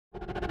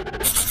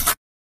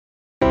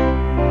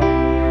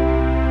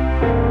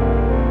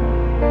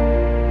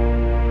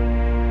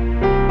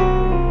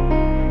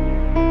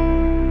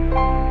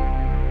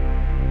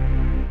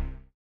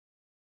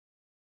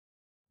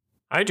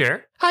Hi,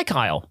 Jer. Hi,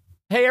 Kyle.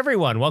 Hey,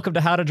 everyone. Welcome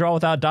to How to Draw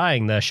Without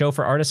Dying, the show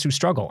for artists who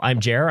struggle. I'm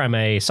Jer. I'm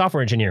a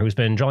software engineer who's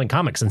been drawing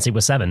comics since he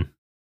was 7.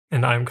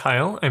 And I'm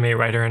Kyle. I'm a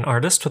writer and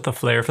artist with a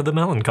flair for the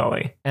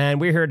melancholy.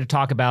 And we're here to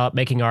talk about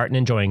making art and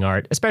enjoying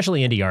art,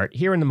 especially indie art,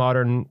 here in the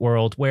modern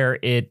world where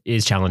it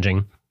is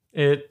challenging.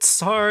 It's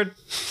hard.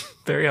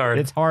 Very hard.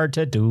 It's hard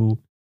to do.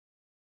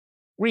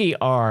 We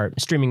are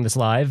streaming this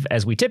live,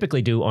 as we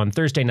typically do, on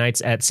Thursday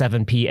nights at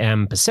 7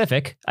 p.m.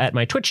 Pacific at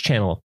my Twitch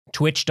channel,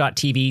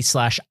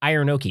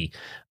 twitch.tv/Ironoki,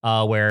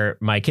 where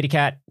my kitty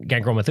cat,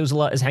 Gangrel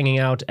Methuselah, is hanging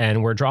out,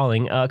 and we're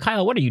drawing.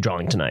 Kyle, what are you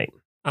drawing tonight?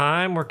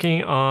 I'm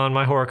working on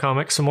my horror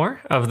comic some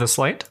more of This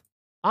Light.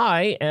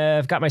 I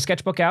have got my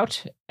sketchbook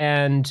out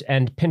and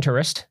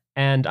Pinterest,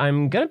 and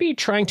I'm going to be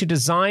trying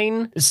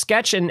to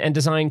sketch and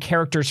design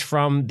characters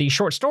from the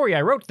short story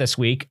I wrote this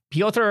week,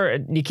 Pyotr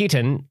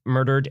Nikitin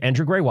Murdered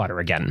Andrew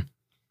Greywater Again.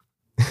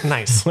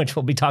 Nice. Which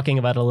we'll be talking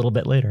about a little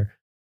bit later.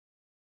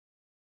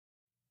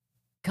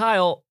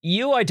 Kyle,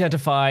 you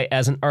identify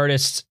as an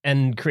artist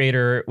and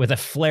creator with a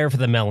flair for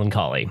the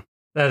melancholy.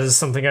 That is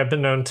something I've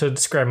been known to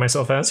describe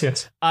myself as,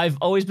 yes. I've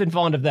always been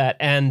fond of that,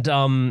 and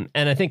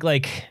I think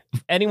like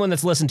anyone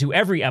that's listened to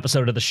every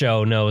episode of the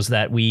show knows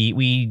that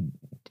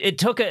it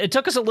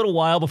took us a little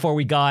while before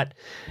we got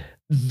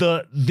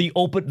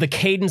the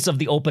cadence of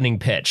the opening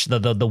pitch,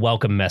 the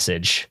welcome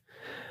message.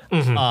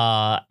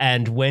 Mm-hmm.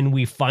 And when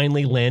we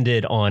finally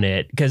landed on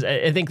it, because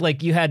I think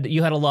like you had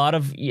a lot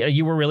of,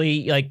 you were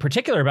really like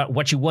particular about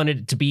what you wanted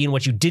it to be and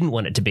what you didn't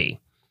want it to be.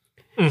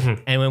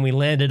 Mm-hmm. And when we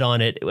landed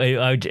on it,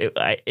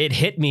 it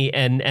hit me,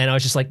 and I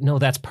was just like, no,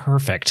 that's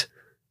perfect.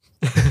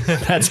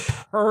 That's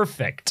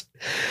perfect.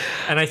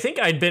 And I think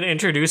I'd been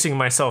introducing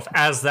myself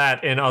as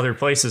that in other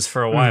places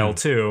for a while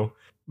too,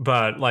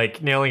 but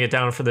like nailing it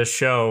down for this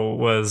show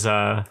was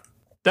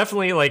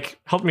definitely like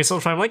helped me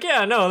solidify. I'm like,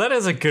 yeah, no, that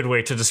is a good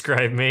way to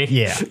describe me.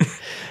 Yeah.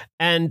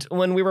 And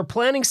when we were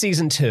planning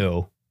season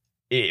 2,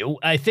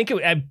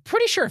 I'm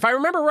pretty sure, if I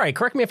remember right,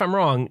 correct me if I'm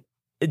wrong,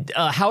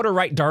 how to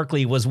write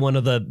darkly was one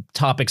of the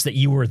topics that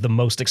you were the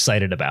most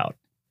excited about.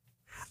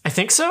 I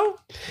think so.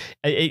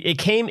 It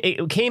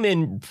came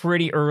in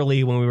pretty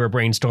early when we were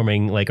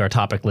brainstorming like our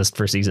topic list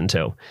for season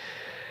 2.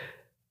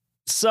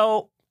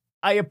 So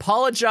I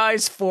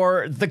apologize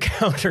for the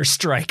counter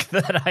strike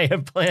that I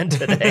have planned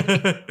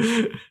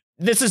today.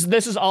 This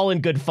is all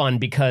in good fun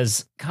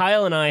because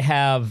Kyle and I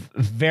have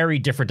very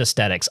different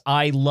aesthetics.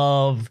 I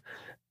love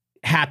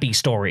happy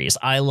stories.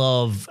 I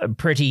love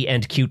pretty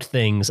and cute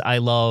things. I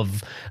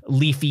love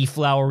leafy,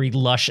 flowery,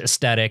 lush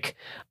aesthetic.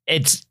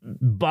 It's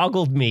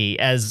boggled me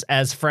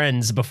as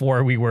friends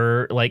before we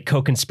were like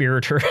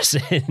co-conspirators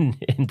in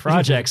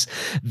projects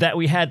that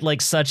we had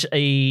like such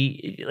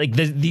a like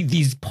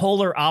these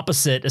polar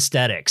opposite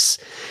aesthetics,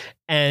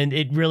 and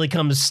it really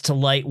comes to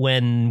light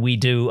when we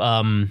do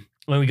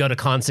when we go to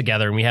cons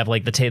together and we have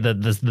like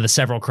the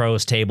Several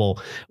Crows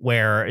table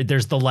where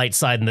there's the light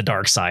side and the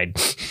dark side.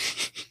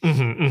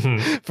 Mm-hmm,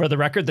 mm-hmm. For the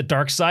record, the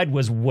dark side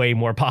was way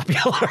more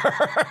popular.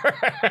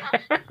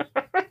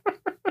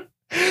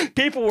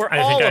 People were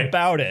all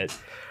about it.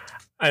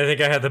 I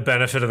think I had the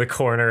benefit of the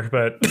corner,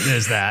 but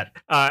there's that.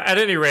 At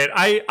any rate,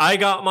 I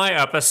got my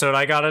episode.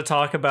 I got to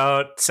talk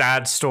about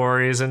sad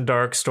stories and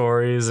dark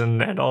stories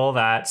and all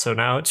that. So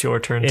now it's your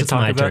turn to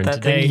talk about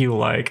that thing you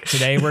like.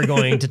 Today we're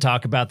going to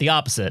talk about the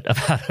opposite of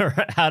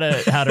how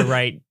to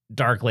write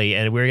darkly,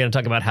 and we're going to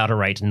talk about how to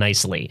write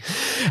nicely.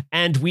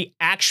 And we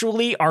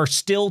actually are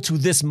still to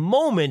this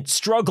moment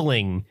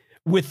struggling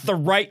with the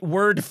right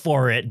word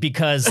for it,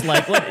 because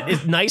like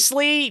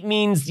nicely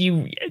means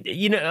you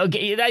know,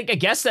 I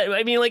guess that,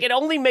 I mean, like it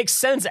only makes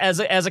sense as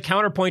a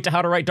counterpoint to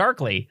how to write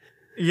darkly.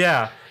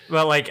 Yeah.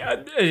 Well, like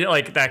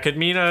that could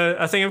mean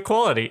a thing of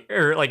quality,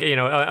 or like, you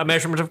know, a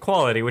measurement of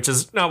quality, which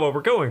is not what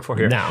we're going for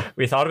here. No.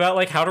 We thought about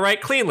like how to write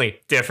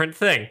cleanly, different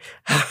thing.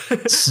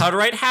 How to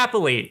write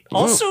happily,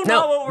 also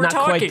not what we're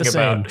talking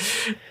about.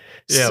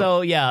 Yeah.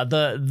 So yeah,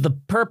 the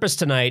purpose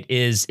tonight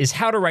is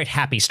how to write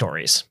happy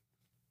stories.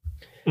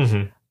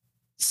 Mm-hmm.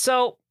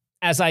 So,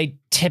 as I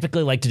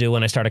typically like to do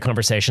when I start a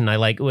conversation, I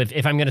like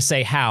if I'm going to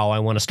say how, I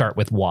want to start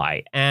with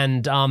why.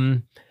 And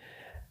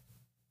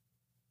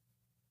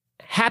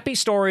happy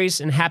stories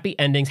and happy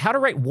endings. How to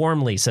write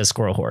warmly, says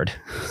Squirrel Horde.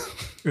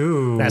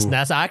 Ooh,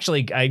 that's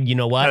actually, you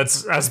know what?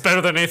 That's better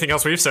than anything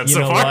else we've said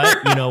so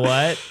far. You know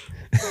what?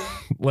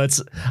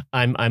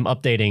 I'm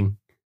updating.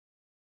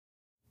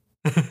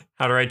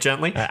 How to write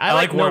gently. I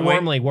like warmly.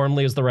 Warmly.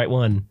 Warmly is the right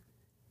one.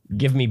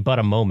 Give me but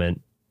a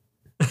moment.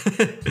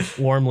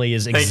 Warmly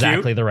is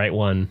exactly the right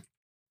one.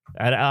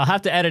 I'll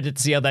have to edit it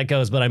to see how that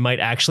goes, but I might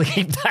actually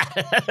keep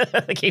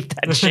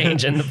that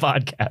change in the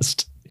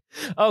podcast.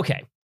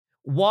 Okay.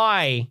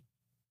 Why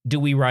do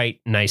we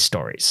write nice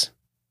stories?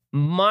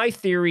 My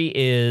theory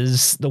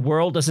is the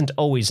world isn't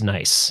always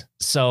nice,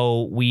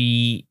 so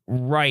we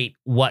write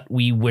what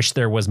we wish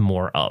there was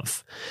more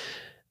of.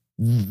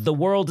 The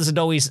world isn't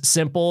always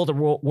simple. The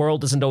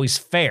world isn't always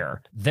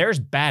fair. There's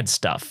bad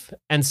stuff.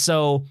 And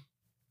so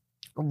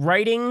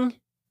writing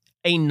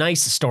a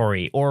nice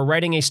story or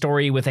writing a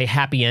story with a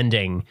happy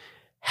ending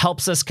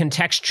helps us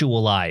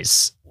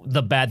contextualize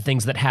the bad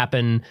things that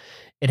happen.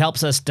 It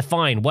helps us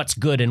define what's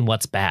good and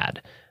what's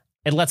bad.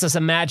 It lets us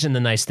imagine the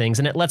nice things,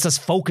 and it lets us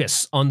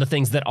focus on the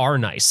things that are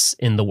nice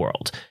in the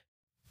world.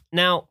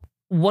 Now,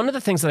 one of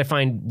the things that I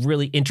find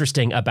really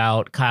interesting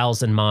about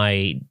Kyle's and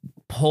my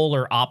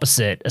polar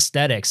opposite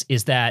aesthetics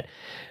is that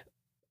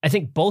I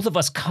think both of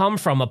us come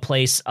from a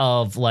place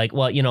of like,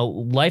 well, you know,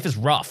 life is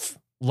rough,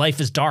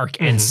 life is dark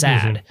and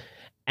sad.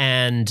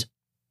 And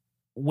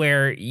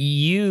where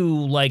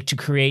you like to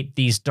create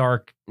these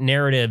dark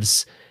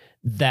narratives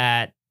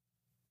that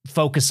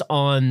focus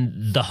on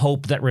the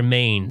hope that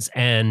remains,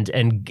 and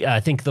I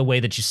think the way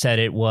that you said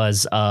it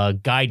was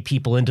guide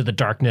people into the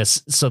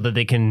darkness so that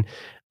they can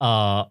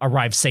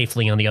arrive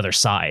safely on the other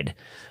side.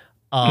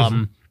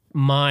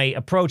 My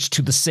approach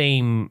to the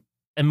same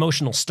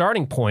emotional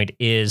starting point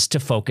is to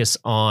focus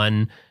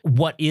on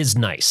what is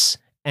nice,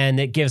 and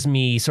it gives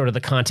me sort of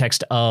the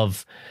context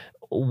of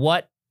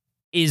what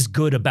is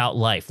good about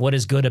life, what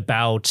is good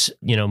about,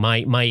 you know,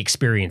 my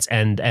experience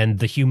and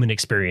the human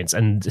experience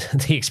and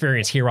the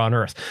experience here on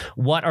Earth.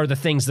 What are the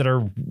things that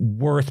are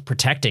worth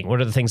protecting?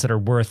 What are the things that are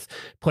worth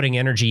putting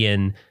energy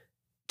in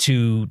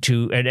to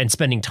and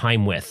spending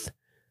time with?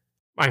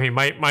 I mean,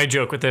 my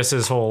joke with this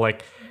is whole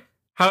like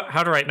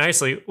how to write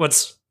nicely.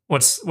 What's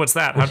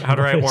that? How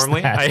to write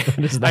warmly?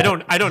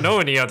 I don't know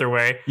any other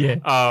way.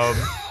 Yeah.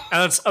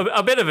 And that's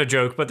a bit of a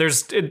joke, but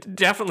there's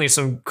definitely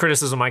some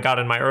criticism I got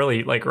in my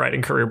early like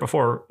writing career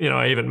before, you know,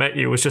 I even met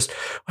you, was just,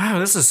 wow,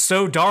 this is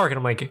so dark. And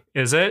I'm like,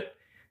 is it?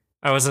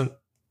 I wasn't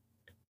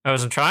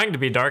trying to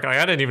be dark. Like,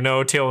 I didn't even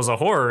know Tale was a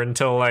horror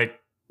until like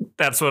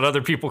that's what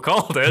other people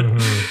called it.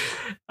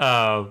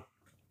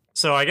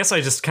 So I guess I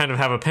just kind of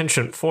have a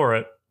penchant for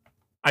it.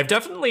 I've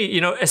definitely,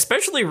 you know,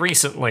 especially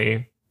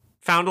recently,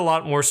 found a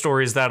lot more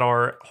stories that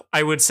are,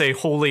 I would say,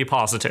 wholly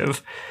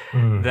positive,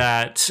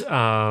 that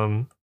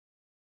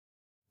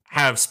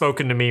have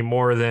spoken to me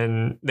more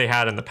than they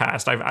had in the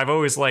past. I've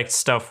always liked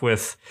stuff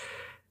with,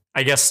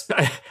 I guess,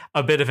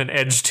 a bit of an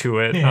edge to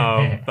it,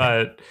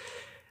 but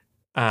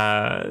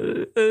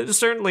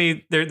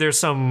certainly there's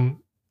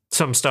some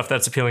stuff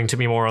that's appealing to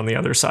me more on the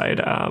other side,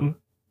 a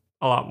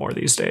lot more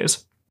these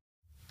days.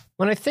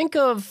 When I think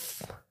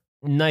of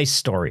nice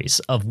stories,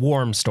 of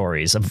warm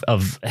stories,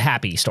 of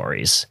happy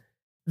stories,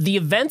 the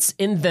events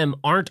in them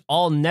aren't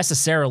all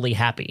necessarily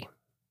happy.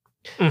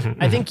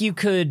 I think you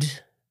could,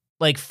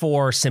 like,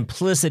 for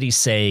simplicity's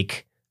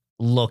sake,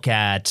 look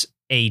at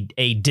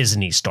a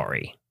Disney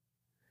story,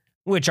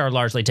 which are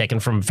largely taken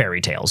from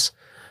fairy tales,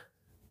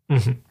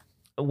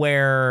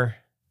 where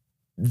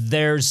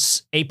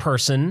there's a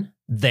person,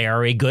 they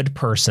are a good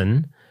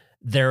person,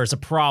 there's a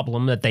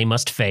problem that they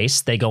must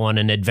face, they go on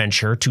an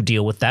adventure to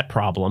deal with that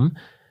problem.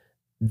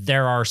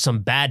 There are some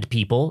bad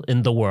people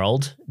in the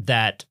world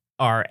that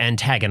are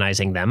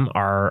antagonizing them,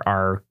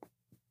 are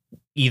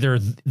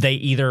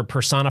either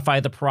personify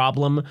the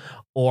problem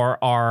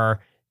or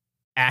are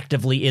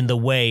actively in the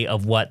way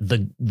of what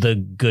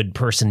the good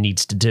person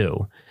needs to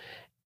do.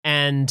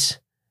 And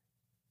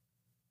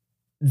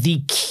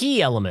the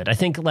key element, I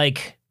think,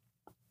 like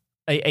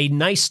a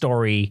nice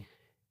story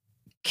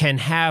can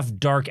have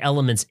dark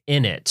elements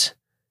in it.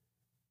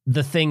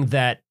 The thing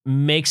that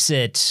makes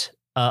it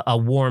a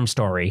warm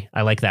story,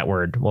 I like that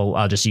word, well,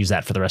 I'll just use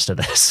that for the rest of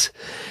this,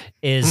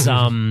 is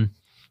a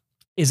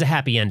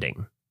happy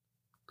ending.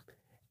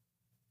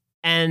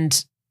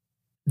 And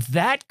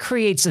that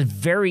creates a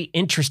very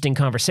interesting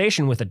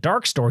conversation with a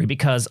dark story,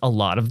 because a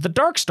lot of the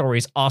dark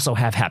stories also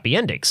have happy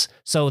endings.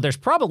 So there's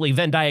probably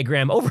Venn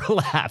diagram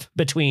overlap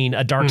between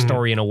a dark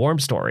story and a warm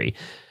story.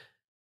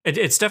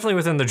 It's definitely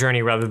within the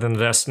journey rather than the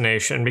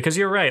destination, because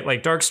you're right,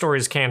 like dark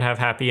stories can have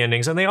happy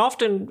endings, and they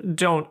often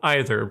don't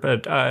either,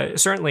 but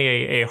certainly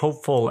a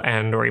hopeful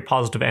end or a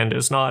positive end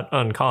is not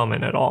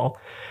uncommon at all.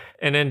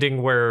 An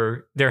ending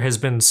where there has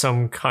been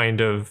some kind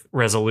of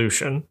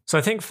resolution. So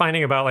I think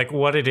finding about like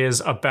what it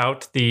is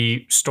about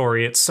the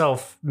story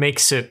itself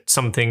makes it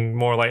something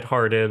more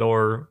lighthearted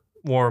or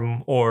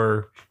warm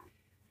or,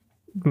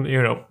 you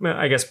know,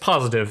 I guess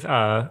positive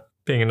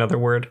being another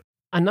word.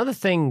 Another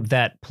thing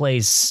that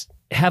plays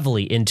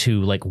heavily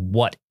into like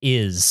what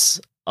is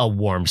a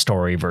warm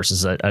story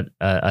versus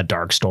a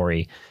dark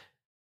story,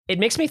 it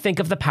makes me think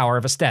of the power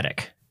of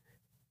aesthetic.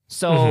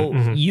 So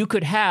you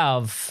could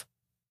have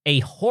a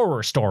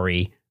horror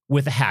story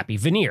with a happy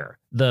veneer.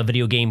 The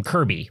video game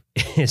Kirby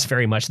is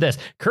very much this.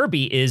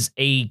 Kirby is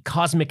a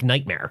cosmic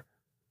nightmare.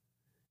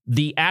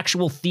 The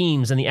actual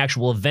themes and the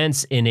actual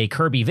events in a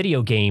Kirby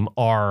video game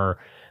are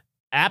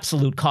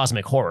absolute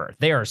cosmic horror.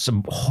 There are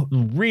some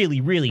really,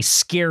 really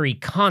scary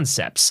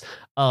concepts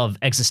of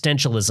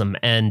existentialism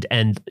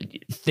and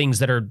things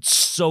that are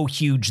so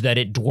huge that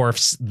it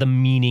dwarfs the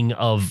meaning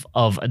of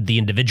the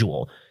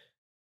individual.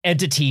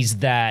 Entities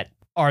that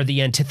are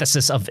the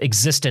antithesis of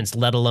existence,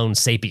 let alone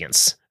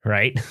sapience,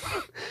 right?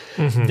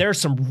 There's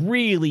some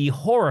really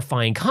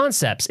horrifying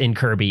concepts in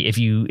Kirby if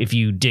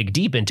you dig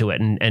deep into it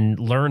and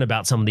learn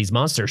about some of these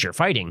monsters you're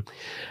fighting.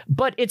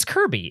 But it's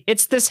Kirby.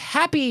 It's this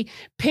happy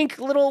pink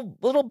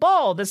little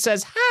ball that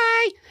says, "Hi,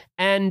 okay,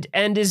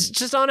 and is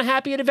just on a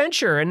happy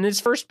adventure. And his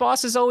first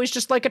boss is always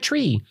just like a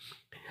tree.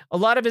 A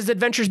lot of his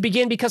adventures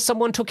begin because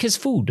someone took his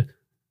food.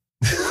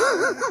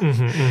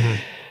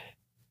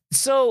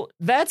 So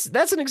that's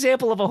an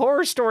example of a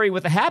horror story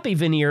with a happy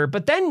veneer,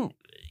 but then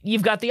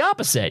you've got the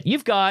opposite.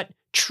 You've got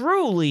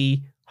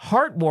truly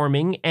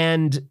heartwarming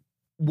and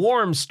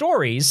warm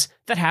stories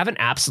that have an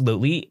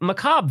absolutely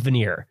macabre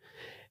veneer.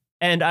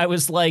 And I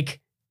was like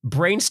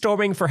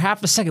brainstorming for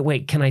half a second.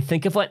 Wait, can I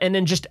think of one? And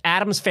then just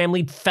Addams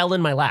Family fell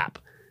in my lap.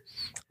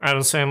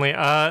 Addams Family,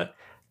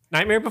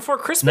 Nightmare Before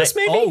Christmas,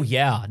 maybe? Oh,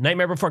 yeah.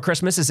 Nightmare Before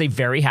Christmas is a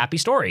very happy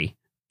story.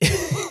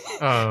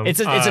 It's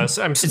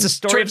a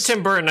story of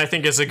Tim Burton, I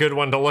think, is a good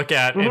one to look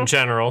at in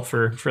general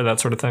for that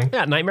sort of thing.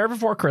 Yeah, Nightmare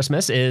Before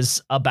Christmas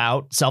is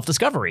about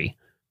self-discovery.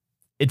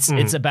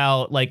 It's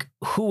about, like,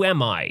 who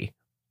am I?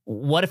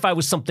 What if I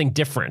was something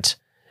different?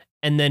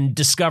 And then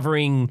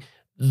discovering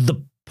the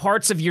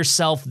parts of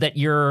yourself that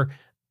you're,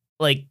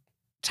 like,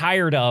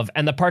 tired of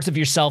and the parts of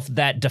yourself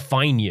that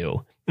define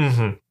you.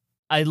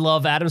 I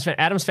love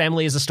Addams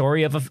Family is a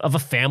story of a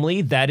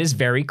family that is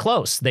very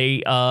close.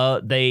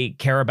 They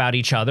care about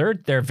each other.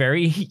 They're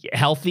very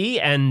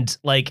healthy and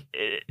like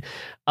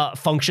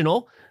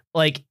functional.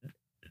 Like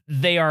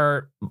they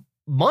are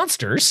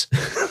monsters,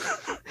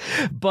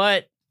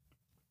 but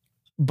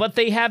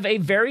they have a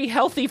very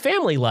healthy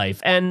family life,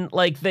 and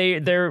like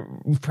they're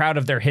proud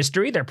of their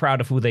history. They're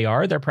proud of who they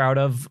are. They're proud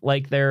of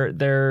like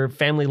their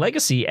family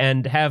legacy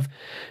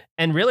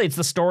And really, it's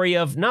the story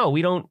of, no,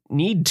 we don't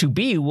need to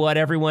be what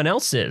everyone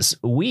else is.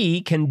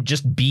 We can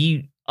just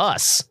be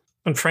us.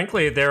 And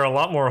frankly, they're a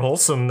lot more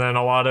wholesome than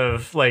a lot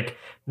of like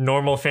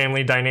normal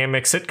family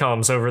dynamic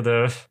sitcoms over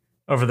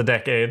the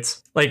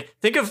decades. Like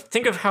think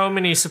of how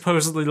many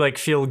supposedly like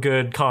feel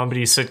good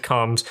comedy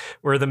sitcoms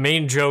where the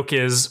main joke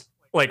is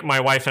like my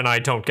wife and I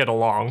don't get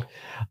along.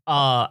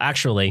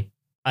 Actually,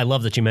 I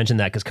love that you mentioned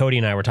that because Cody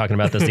and I were talking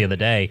about this the other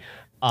day.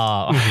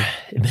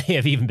 It may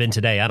have even been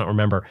today. I don't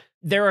remember.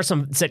 There are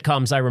some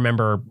sitcoms I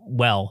remember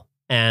well.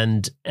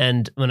 And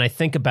when I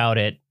think about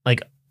it,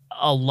 like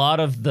a lot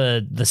of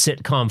the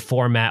sitcom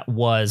format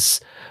was,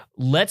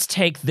 let's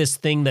take this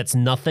thing that's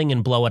nothing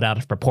and blow it out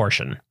of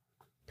proportion.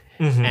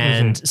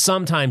 And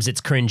sometimes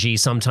it's cringy.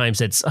 Sometimes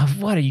it's,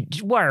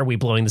 why are we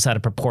blowing this out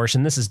of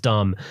proportion? This is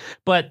dumb.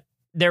 But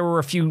there were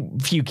a few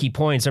key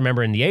points I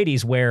remember in the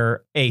 80s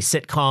where a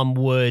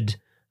sitcom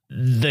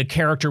the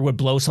character would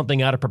blow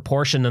something out of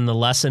proportion, and the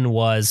lesson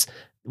was,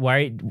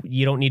 why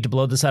you don't need to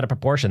blow this out of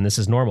proportion. This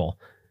is normal.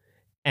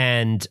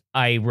 And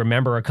I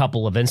remember a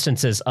couple of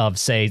instances of,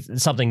 say,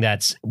 something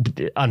that's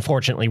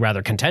unfortunately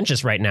rather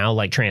contentious right now,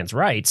 like trans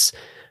rights.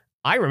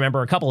 I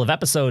remember a couple of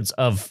episodes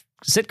of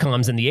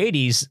sitcoms in the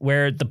 80s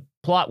where the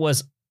plot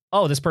was,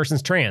 oh, this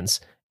person's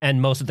trans.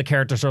 And most of the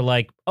characters are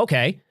like,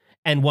 okay.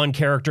 And one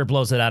character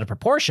blows it out of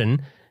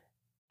proportion.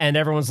 And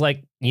everyone's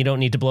like, you don't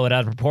need to blow it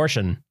out of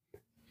proportion.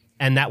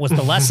 And that was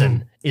the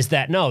lesson, is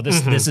that, no,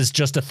 this is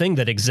just a thing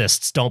that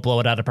exists. Don't blow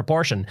it out of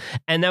proportion.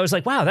 And I was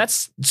like, wow,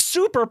 that's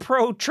super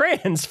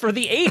pro-trans for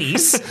the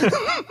 80s.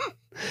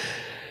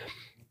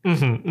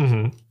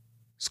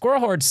 Squirrel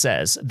Horde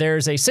says,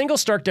 there's a single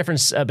stark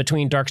difference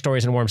between dark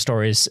stories and warm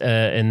stories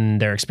in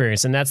their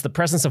experience, and that's the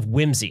presence of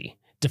whimsy,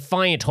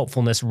 defiant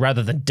hopefulness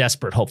rather than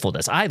desperate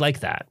hopefulness. I like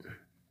that.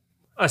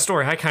 A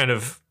story I kind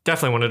of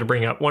definitely wanted to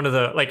bring up. One of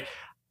the, like,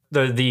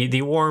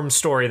 the warm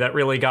story that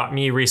really got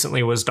me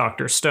recently was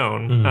Dr.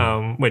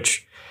 Stone,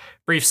 which,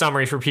 brief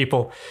summary for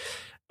people,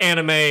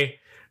 anime,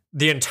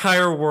 the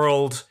entire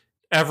world,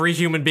 every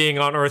human being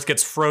on Earth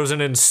gets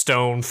frozen in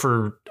stone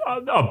for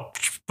a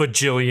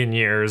bajillion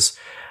years.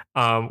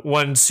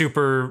 One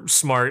super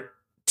smart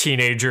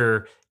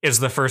teenager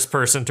is the first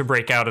person to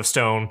break out of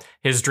stone.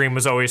 His dream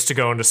was always to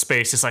go into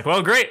space. He's like,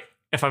 well, great.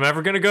 If I'm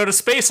ever going to go to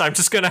space, I'm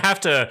just going to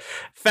have to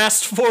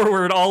fast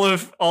forward all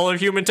of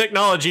human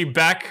technology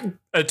back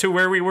to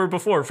where we were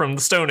before from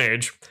the Stone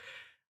Age.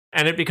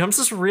 And it becomes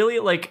this really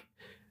like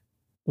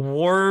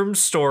warm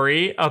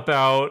story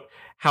about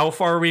how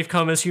far we've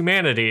come as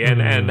humanity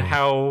and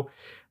how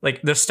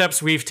like the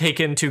steps we've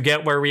taken to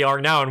get where we are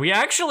now. And we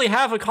actually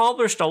have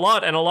accomplished a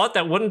lot, and a lot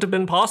that wouldn't have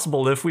been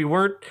possible if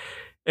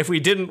we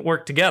didn't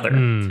work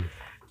together.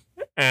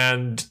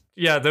 And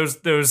yeah,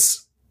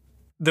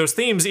 those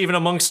themes, even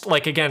amongst,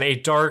 like, again, a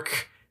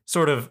dark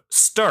sort of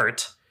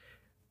start,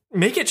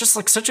 make it just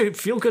like such a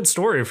feel-good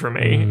story for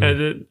me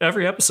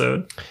every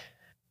episode.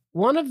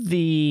 One of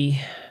the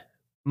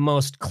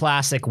most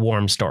classic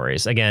warm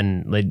stories,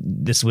 again, like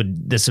this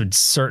would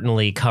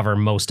certainly cover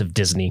most of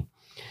Disney,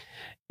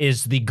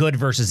 is the good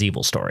versus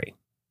evil story.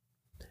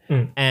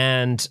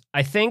 And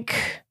I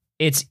think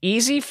it's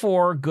easy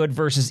for good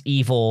versus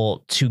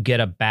evil to get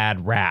a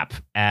bad rap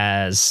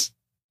as,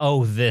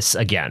 oh, this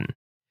again.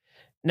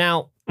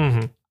 Now,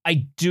 I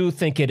do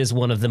think it is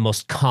one of the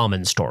most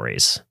common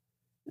stories,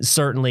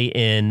 certainly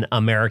in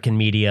American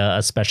media,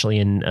 especially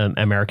in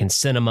American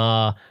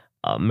cinema,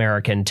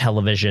 American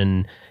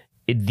television.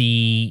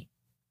 The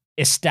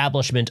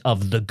establishment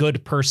of the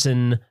good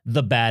person,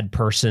 the bad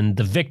person,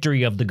 the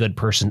victory of the good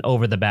person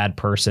over the bad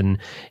person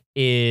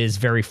is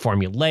very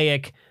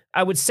formulaic.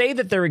 I would say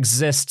that there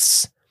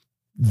exists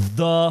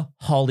the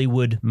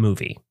Hollywood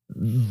movie,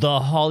 the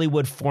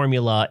Hollywood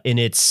formula in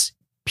its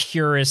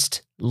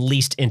purest,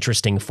 least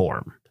interesting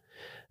form.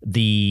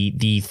 The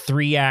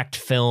 3-act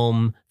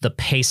film, the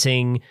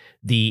pacing,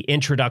 the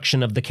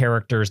introduction of the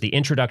characters, the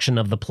introduction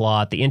of the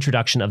plot, the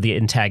introduction of the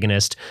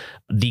antagonist,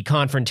 the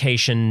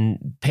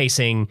confrontation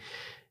pacing,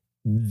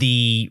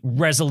 the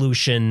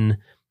resolution,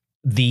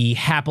 the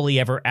happily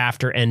ever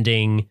after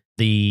ending,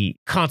 the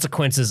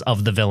consequences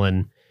of the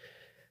villain,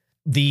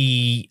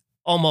 the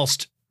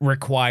almost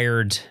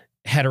required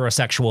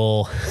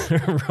heterosexual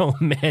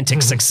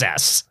romantic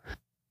success.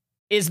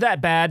 Is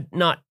that bad?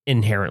 Not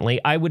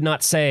inherently. I would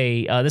not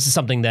say this is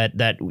something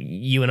that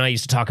you and I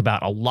used to talk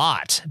about a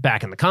lot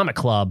back in the comic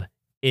club,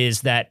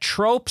 is that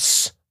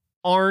tropes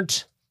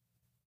aren't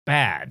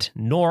bad,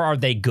 nor are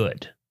they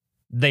good.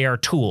 They are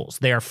tools.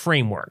 They are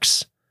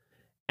frameworks.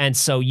 And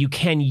so you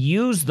can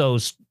use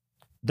those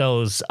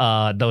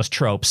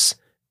tropes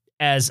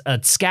as a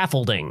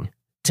scaffolding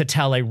to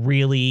tell a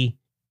really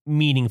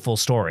meaningful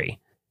story.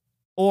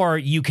 Or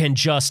you can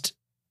just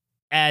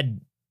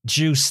add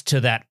juice to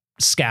that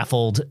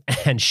scaffold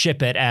and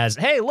ship it as,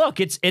 hey, look,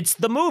 it's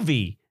the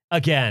movie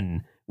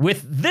again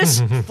with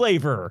this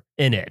flavor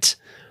in it.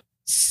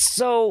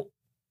 So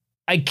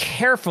I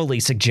carefully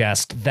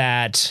suggest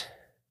that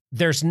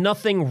there's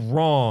nothing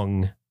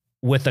wrong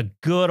with a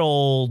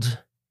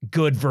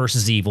good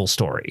versus evil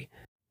story.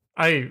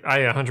 I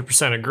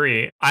 100%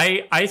 agree.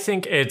 I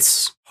think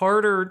it's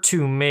harder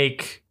to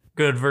make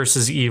good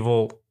versus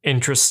evil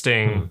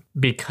interesting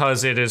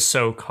because it is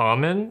so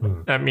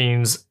common. That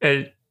means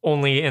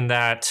only in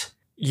that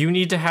you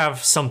need to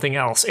have something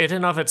else. It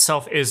in of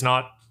itself is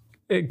not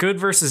good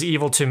versus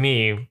evil. To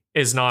me,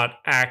 is not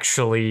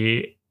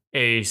actually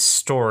a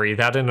story.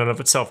 That in and of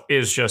itself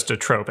is just a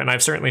trope. And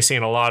I've certainly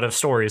seen a lot of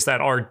stories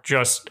that are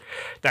just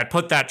that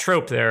put that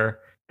trope there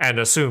and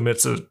assume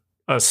it's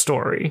a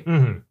story.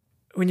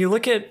 When you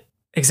look at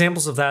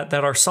examples of that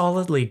are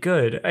solidly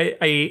good,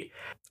 I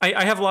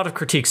have a lot of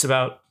critiques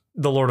about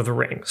The Lord of the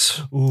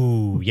Rings.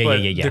 Ooh,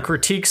 yeah. The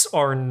critiques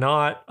are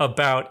not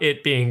about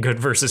it being good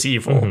versus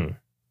evil.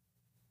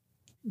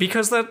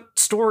 Because that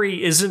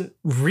story isn't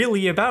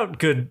really about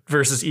good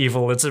versus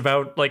evil. It's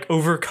about like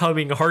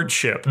overcoming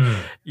hardship.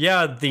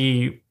 Yeah,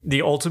 the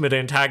ultimate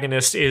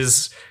antagonist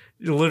is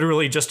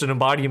literally just an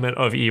embodiment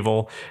of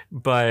evil,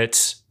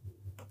 but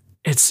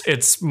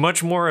it's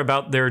much more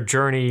about their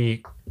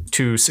journey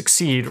to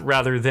succeed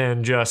rather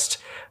than just,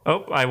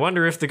 oh, I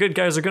wonder if the good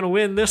guys are going to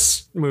win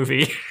this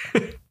movie.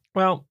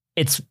 Well,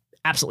 it's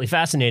absolutely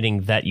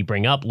fascinating that you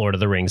bring up Lord of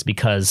the Rings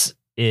because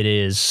it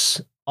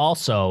is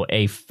also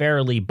a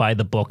fairly by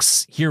the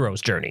books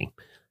hero's journey.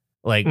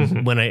 Like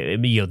when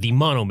the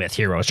monomyth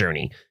hero's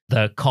journey,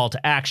 the call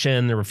to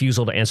action, the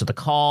refusal to answer the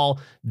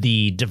call,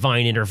 the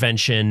divine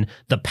intervention,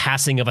 the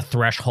passing of a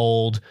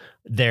threshold.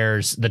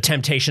 There's the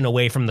temptation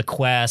away from the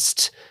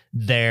quest.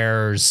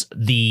 There's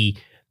the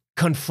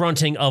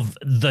confronting of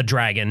the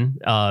dragon,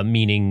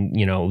 meaning,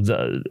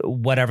 the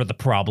whatever the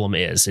problem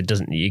is.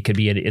 It could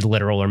be a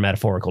literal or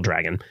metaphorical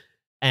dragon.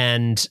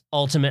 And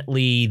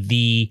ultimately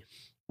the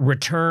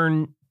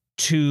return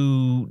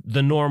to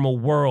the normal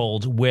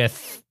world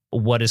with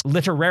what is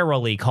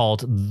literarily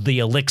called the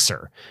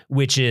elixir,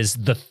 which is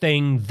the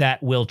thing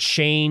that will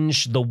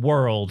change the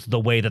world the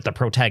way that the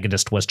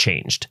protagonist was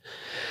changed.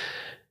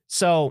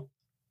 So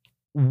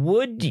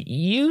would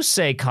you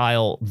say,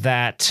 Kyle,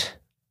 that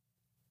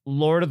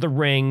Lord of the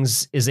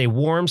Rings is a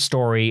warm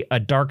story, a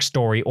dark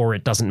story, or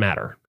it doesn't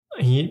matter?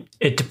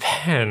 It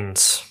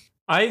depends.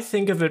 I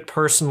think of it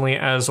personally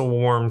as a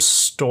warm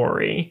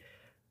story.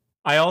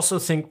 I also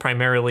think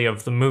primarily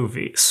of the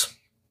movies.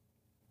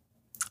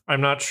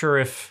 I'm not sure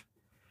if...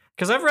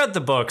 Because I've read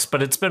the books,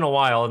 but it's been a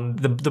while, and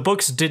the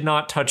books did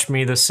not touch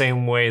me the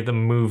same way the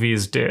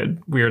movies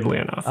did, weirdly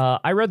enough.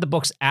 I read the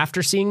books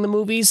after seeing the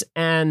movies,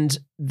 and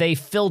they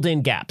filled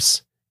in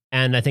gaps.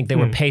 And I think they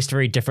were paced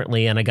very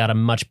differently, and I got a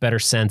much better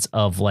sense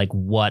of like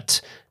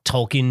what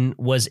Tolkien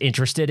was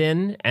interested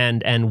in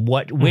and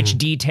which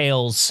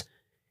details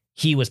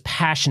he was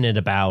passionate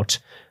about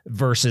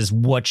versus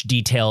which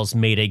details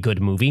made a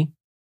good movie.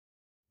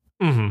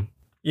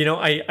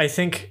 I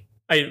think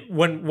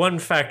one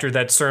factor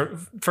that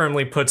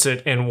firmly puts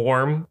it in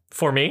warm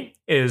for me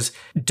is,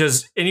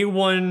 does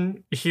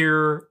anyone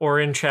here or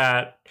in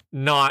chat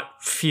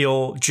not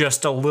feel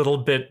just a little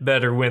bit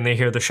better when they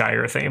hear the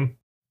Shire theme?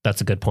 That's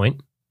a good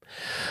point.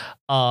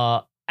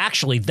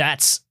 Actually,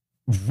 that's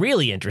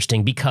really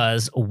interesting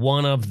because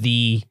one of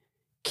the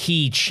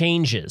key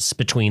changes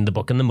between the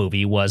book and the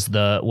movie was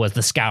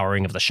the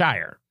scouring of the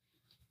Shire,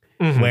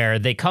 where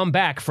they come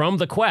back from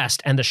the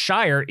quest and the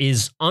Shire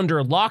is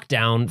under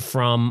lockdown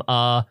from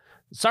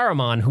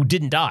Saruman, who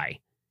didn't die.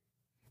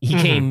 He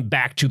came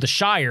back to the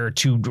Shire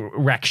to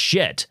wreck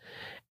shit,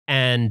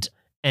 and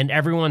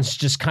everyone's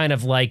just kind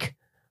of like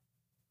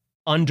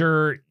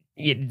under.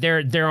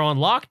 They're on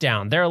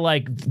lockdown. They're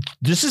like,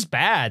 this is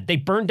bad. They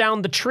burned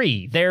down the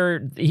tree.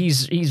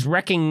 He's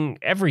wrecking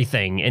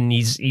everything, and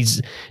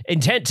he's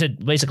intent to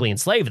basically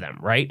enslave them,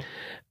 right?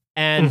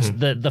 And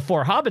the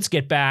four hobbits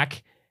get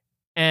back,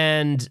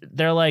 and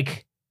they're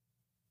like,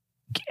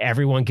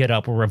 everyone get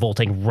up, we're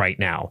revolting right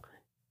now.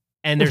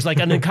 And there's like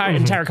an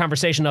entire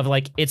conversation of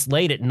like, it's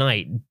late at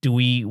night. Do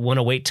we want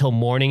to wait till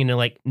morning? And they're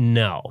like,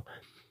 no.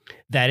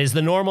 That is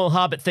the normal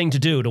hobbit thing to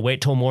do, to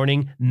wait till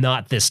morning,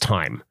 not this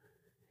time.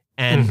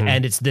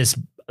 And it's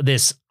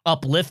this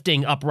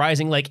uplifting,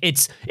 uprising, like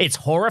it's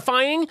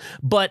horrifying,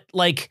 but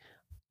like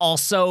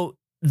also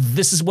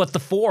this is what the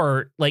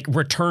four like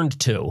returned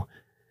to.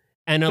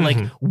 And they're like,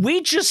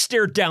 we just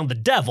stared down the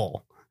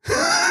devil.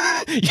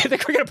 You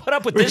think we're gonna put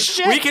up with this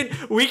shit?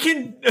 We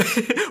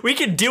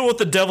can deal with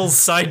the devil's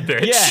side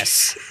bitch.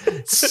 Yes.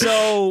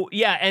 So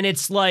yeah, and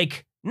it's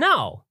like,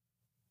 no,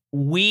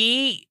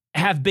 we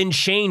have been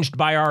changed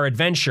by our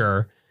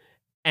adventure,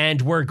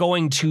 and we're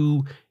going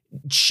to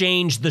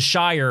change the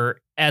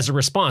Shire as a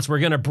response. We're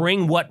gonna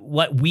bring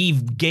what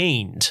we've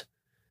gained,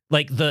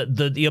 like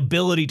the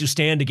ability to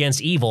stand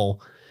against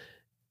evil.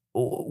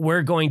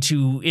 We're going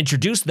to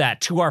introduce that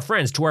to our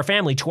friends, to our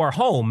family, to our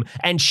home,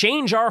 and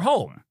change our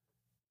home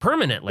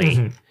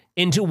permanently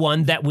into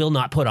one that will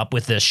not put up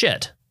with this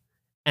shit.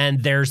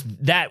 And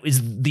that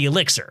is the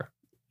elixir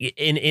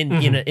in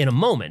a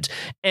moment.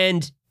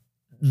 And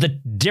the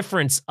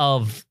difference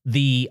of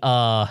the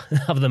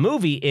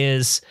movie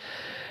is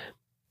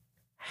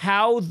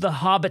how the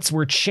hobbits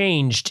were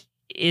changed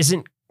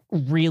isn't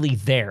really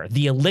there.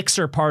 The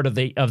elixir part of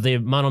the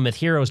Monomyth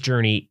Heroes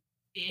journey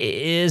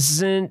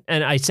isn't,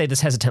 and I say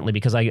this hesitantly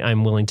because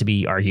I'm willing to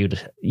be argued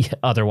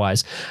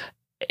otherwise.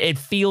 It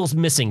feels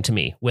missing to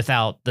me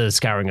without the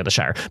Scouring of the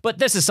Shire. But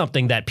this is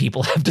something that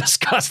people have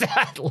discussed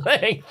at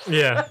length.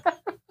 Yeah.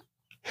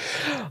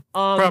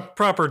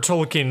 Proper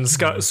Tolkien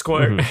scholars.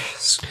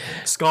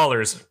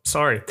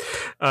 Sorry,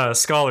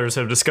 scholars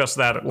have discussed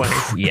that at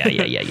length.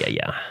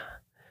 Yeah.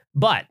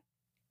 But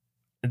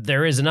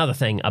there is another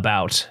thing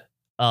about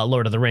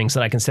Lord of the Rings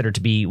that I consider to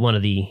be one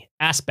of the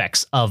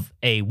aspects of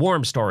a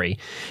warm story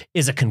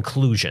is a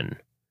conclusion.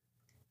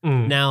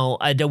 Now,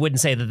 I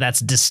wouldn't say that that's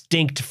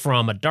distinct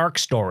from a dark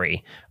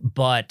story,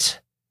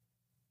 but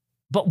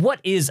what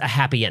is a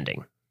happy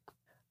ending?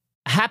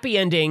 A happy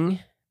ending,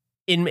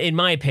 in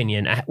my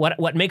opinion,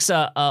 what makes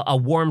a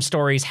warm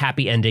story's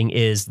happy ending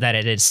is that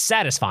it is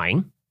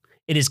satisfying,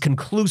 it is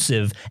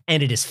conclusive,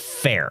 and it is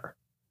fair.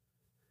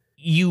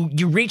 You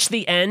reach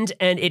the end,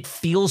 and it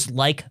feels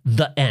like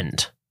the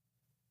end.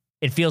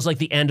 It feels like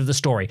the end of the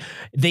story.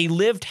 They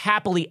lived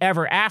happily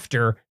ever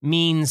after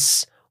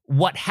means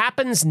what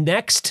happens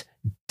next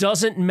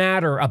doesn't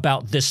matter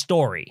about this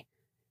story.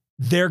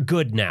 They're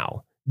good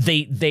now.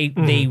 They did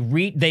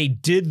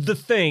the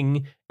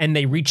thing, and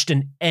they reached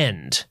an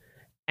end.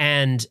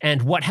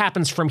 And what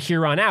happens from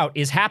here on out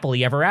is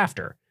happily ever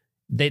after.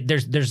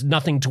 There's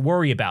nothing to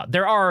worry about.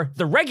 There are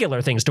the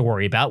regular things to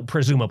worry about,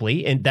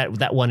 presumably, and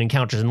that one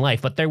encounters in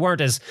life, but they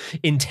weren't as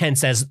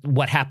intense as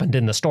what happened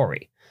in the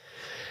story.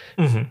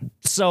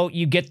 So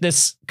you get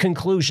this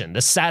conclusion,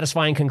 this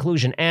satisfying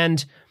conclusion.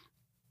 And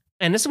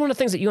this is one of the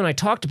things that you and I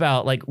talked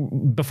about, like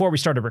before we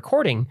started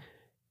recording,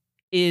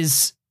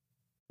 is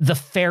the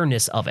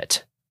fairness of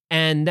it.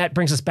 And that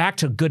brings us back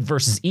to good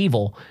versus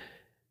evil.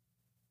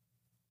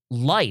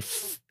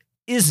 Life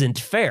isn't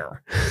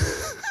fair.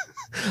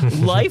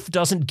 Life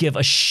doesn't give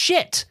a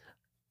shit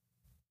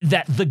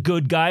that the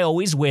good guy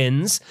always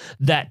wins,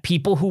 that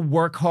people who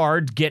work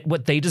hard get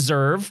what they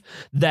deserve,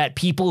 that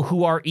people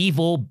who are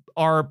evil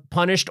are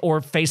punished or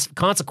face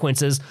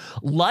consequences.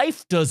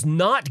 Life does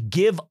not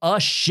give a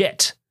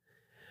shit.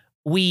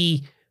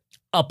 We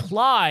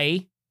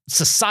apply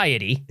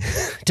society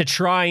to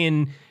try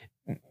and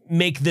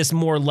make this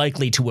more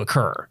likely to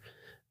occur.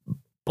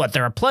 But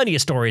there are plenty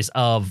of stories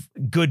of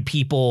good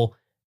people,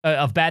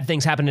 of bad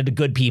things happening to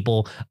good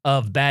people,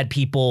 of bad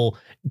people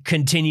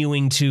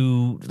continuing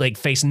to like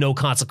face no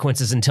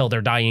consequences until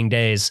their dying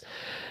days.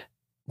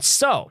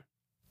 So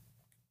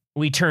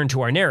we turn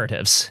to our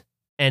narratives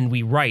and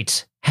we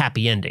write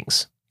happy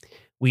endings.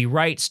 We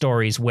write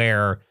stories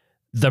where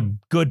the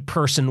good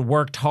person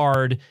worked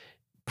hard,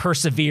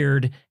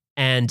 persevered,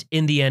 and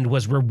in the end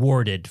was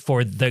rewarded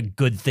for the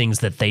good things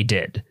that they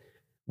did.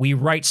 We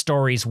write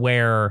stories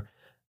where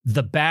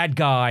the bad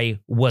guy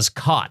was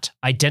caught,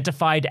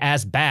 identified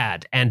as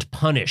bad, and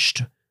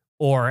punished,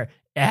 or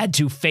had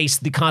to face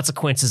the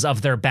consequences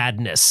of their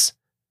badness.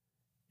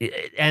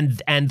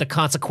 And the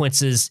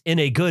consequences in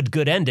a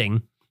good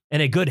ending,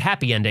 and a good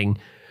happy ending,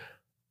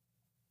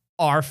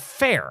 are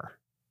fair.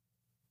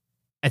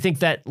 I think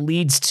that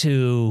leads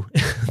to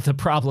the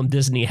problem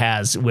Disney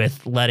has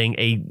with letting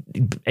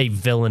a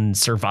villain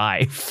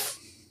survive.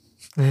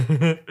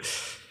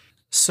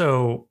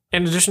 So,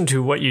 in addition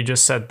to what you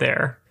just said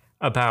there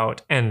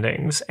about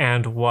endings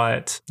and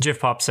what Jif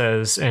Pop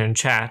says in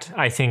chat,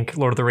 I think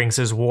Lord of the Rings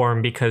is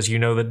warm because you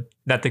know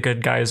that the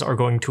good guys are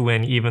going to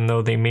win even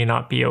though they may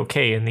not be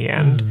okay in the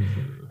end.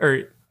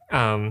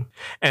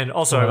 And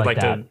also I would like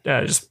to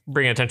just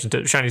bring attention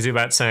to Shiny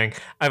Zubat saying,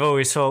 I've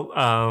always felt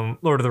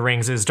Lord of the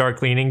Rings is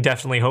dark leaning,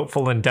 definitely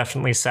hopeful and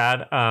definitely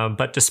sad,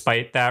 but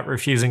despite that,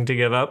 refusing to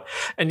give up.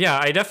 And yeah,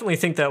 I definitely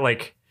think that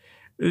like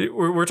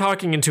we're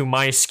talking into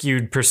my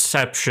skewed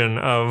perception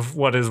of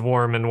what is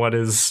warm and what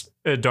is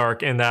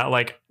dark, in that,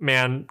 like,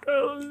 man,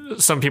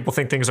 some people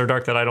think things are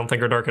dark that I don't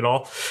think are dark at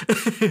all.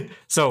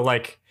 So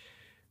like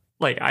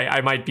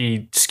I might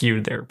be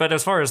skewed there. But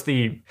as far as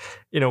the,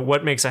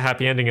 what makes a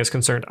happy ending is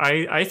concerned,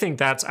 I think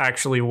that's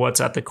actually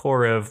what's at the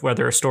core of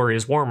whether a story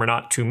is warm or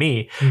not to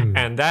me.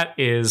 And that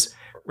is,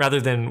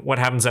 rather than what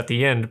happens at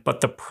the end,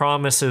 but the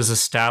promises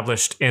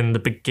established in the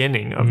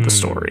beginning of the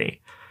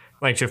story.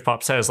 Like Jif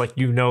Pop says, like,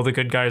 the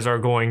good guys are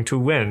going to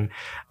win.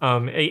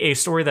 A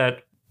story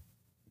that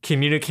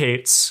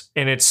communicates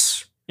in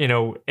its,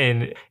 in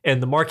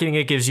the marketing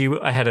it gives you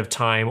ahead of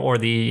time, or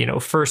the,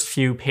 first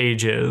few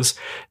pages,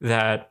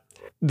 that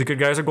the good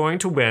guys are going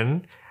to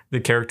win, the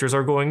characters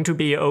are going to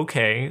be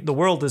okay, the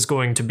world is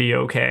going to be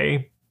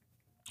okay.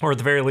 Or at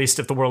the very least,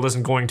 if the world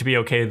isn't going to be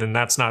okay, then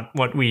that's not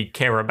what we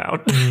care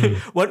about.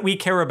 What we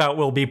care about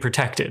will be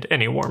protected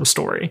in a warm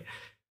story.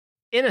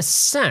 In a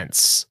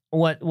sense,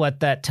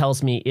 what that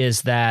tells me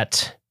is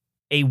that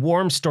a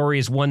warm story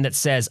is one that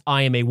says,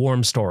 I am a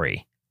warm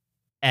story.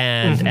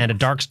 And a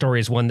dark story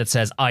is one that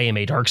says, I am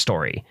a dark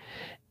story.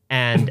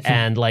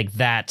 And like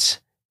that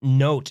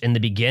note in the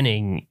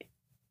beginning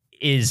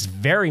is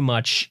very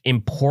much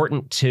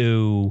important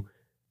to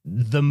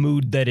the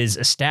mood that is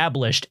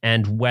established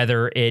and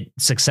whether it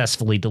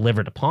successfully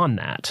delivered upon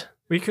that.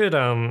 We could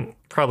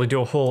probably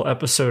do a whole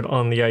episode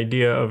on the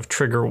idea of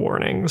trigger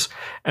warnings.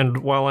 And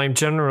while I'm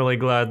generally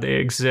glad they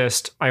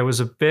exist, I was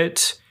a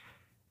bit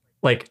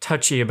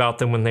touchy about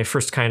them when they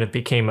first kind of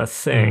became a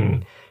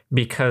thing,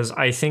 because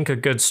I think a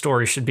good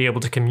story should be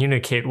able to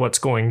communicate what's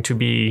going to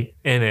be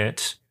in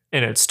it,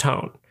 in its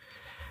tone.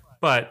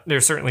 But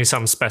there's certainly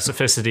some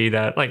specificity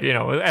that,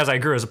 as I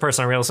grew as a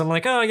person, I realized I'm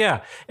like, oh yeah,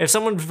 if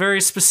someone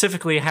very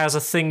specifically has a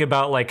thing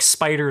about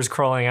spiders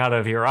crawling out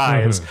of your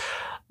eyes,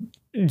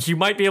 you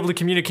might be able to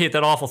communicate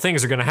that awful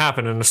things are going to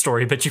happen in a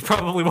story, but you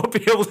probably won't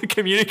be able to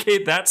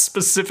communicate that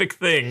specific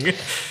thing.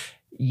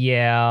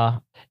 Yeah.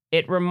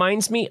 It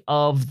reminds me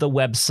of the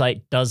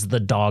website Does the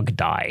Dog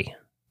Die?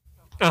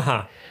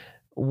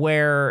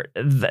 Where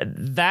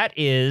that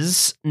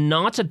is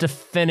not a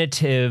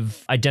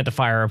definitive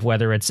identifier of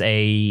whether it's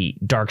a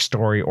dark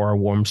story or a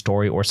warm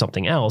story or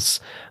something else,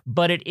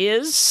 but it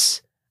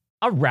is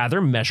a rather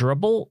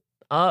measurable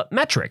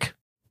metric.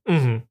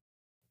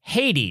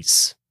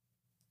 Hades.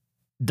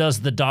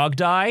 Does the dog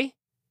die?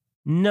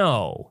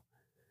 No.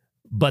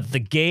 But the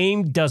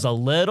game does a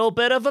little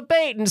bit of a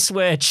bait and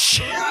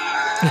switch.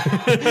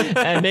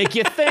 And make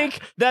you think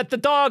that the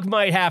dog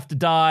might have to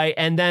die,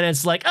 and then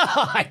it's like,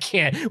 oh, I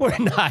can't. We're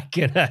not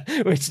gonna.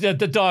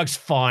 The dog's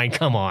fine.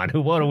 Come on,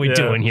 what are we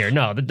doing here?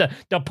 No, the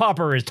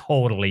pupper is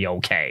totally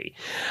okay.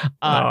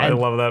 I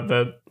love that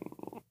bit.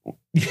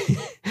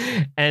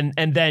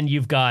 and then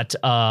you've got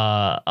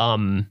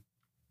Chainsaw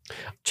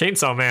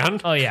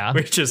Man. Oh yeah,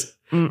 which is.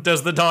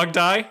 Does the dog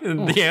die?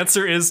 And the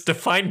answer is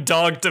define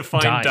dog,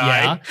 define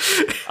die.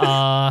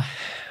 Yeah.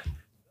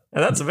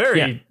 And that's a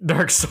very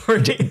dark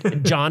story.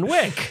 John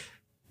Wick.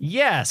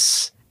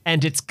 Yes.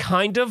 And it's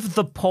kind of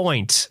the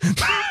point.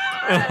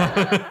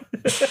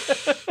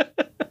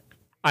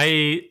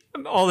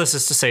 All this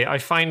is to say, I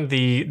find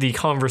the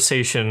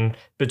conversation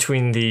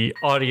between the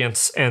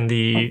audience and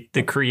the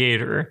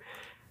creator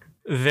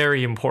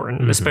very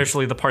important,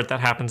 especially the part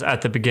that happens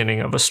at the beginning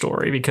of a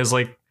story, because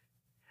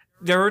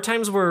there are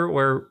times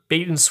where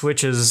bait and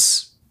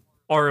switches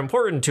are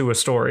important to a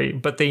story,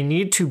 but they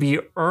need to be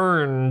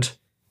earned.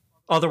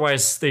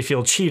 Otherwise, they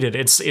feel cheated.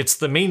 It's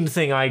the main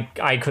thing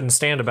I couldn't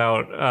stand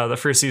about the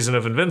first season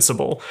of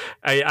Invincible.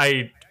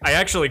 I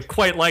actually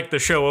quite liked the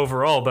show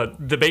overall, but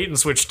the bait and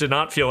switch did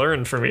not feel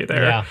earned for me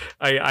there. Yeah.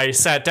 I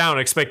sat down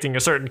expecting a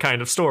certain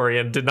kind of story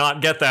and did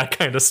not get that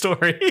kind of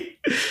story.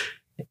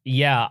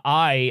 Yeah,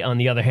 I, on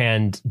the other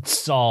hand,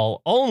 saw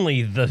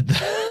only the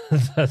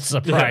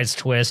surprise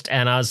twist,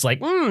 and I was like,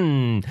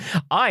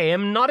 I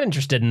am not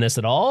interested in this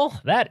at all.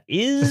 That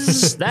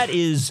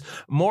is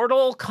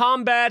Mortal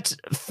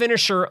Kombat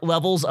finisher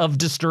levels of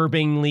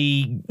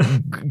disturbingly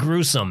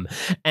gruesome.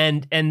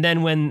 And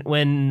then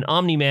when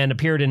Omni-Man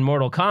appeared in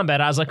Mortal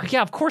Kombat, I was like,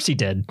 yeah, of course he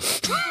did.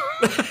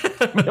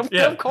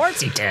 Of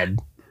course he did.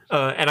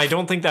 And I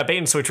don't think that bait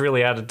and switch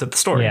really added to the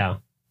story. Yeah.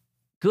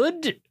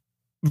 Good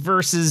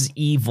versus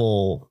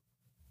evil,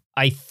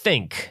 I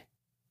think,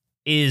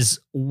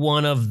 is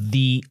one of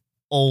the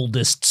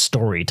oldest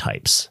story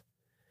types.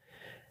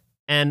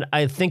 And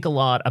I think a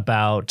lot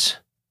about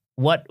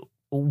what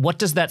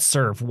does that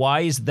serve? Why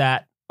is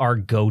that our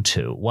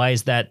go-to? Why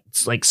is that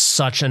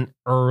such an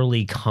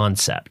early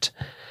concept?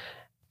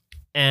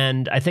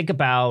 And I think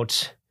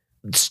about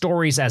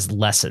stories as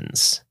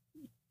lessons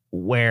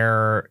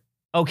where,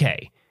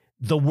 okay,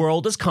 the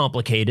world is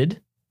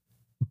complicated,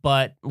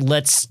 but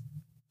let's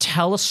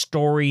tell a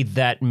story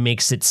that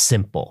makes it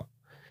simple.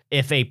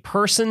 If a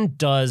person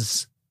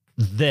does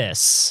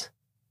this,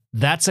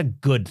 that's a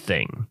good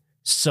thing.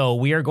 So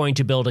we are going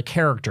to build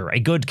a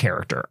good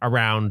character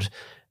around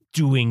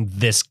doing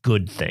this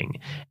good thing.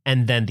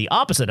 And then the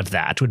opposite of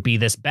that would be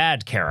this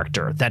bad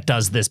character that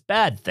does this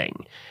bad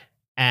thing.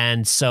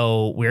 And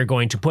so we're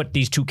going to put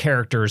these two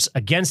characters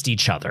against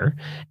each other.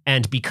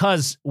 And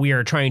because we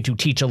are trying to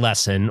teach a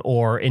lesson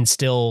or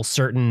instill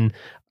certain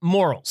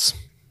morals,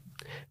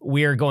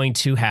 we are going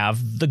to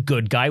have the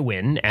good guy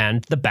win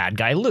and the bad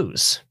guy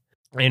lose.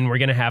 And we're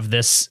going to have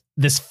this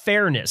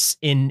fairness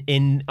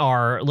in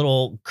our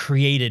little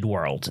created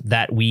world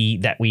that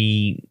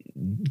we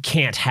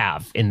can't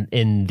have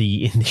in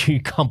the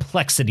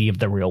complexity of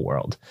the real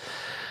world.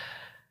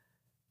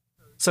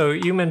 So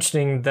you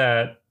mentioning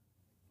that,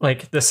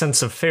 like, the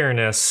sense of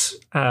fairness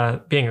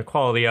being a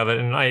quality of it,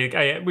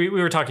 and we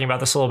were talking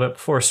about this a little bit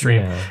before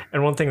stream,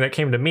 and one thing that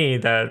came to me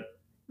that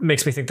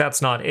makes me think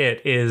that's not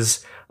it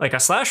is, like, a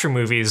slasher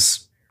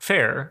movie's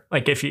fair.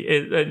 Like, if you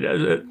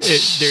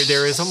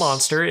there is a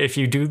monster, if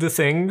you do the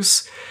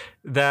things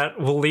that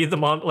will lead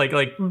them on, like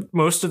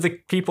most of the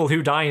people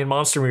who die in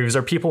monster movies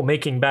are people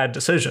making bad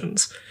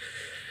decisions.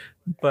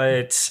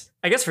 But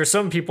I guess for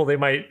some people they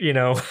might,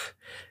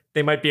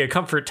 they might be a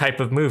comfort type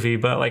of movie,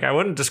 but, like, I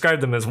wouldn't describe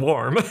them as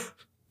warm.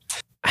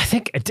 I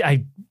think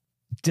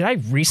did I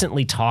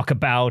recently talk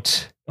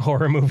about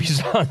horror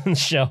movies on the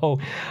show?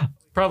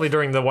 Probably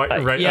during the I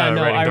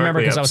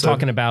remember because I was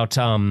talking about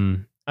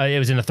it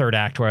was in the third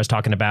act where I was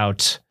talking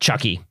about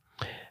Chucky,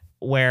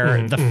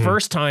 where the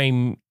first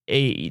time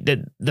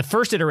the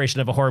first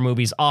iteration of a horror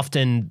movie is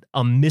often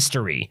a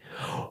mystery.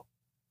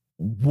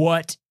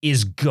 What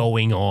is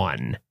going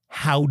on?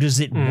 How does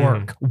it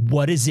work?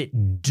 What is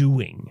it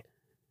doing?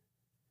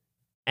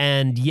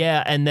 And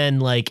then,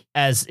 like,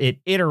 as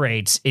it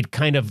iterates, it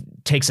kind of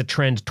takes a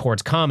trend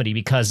towards comedy,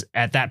 because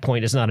at that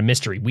point it's not a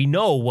mystery. We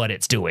know what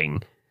it's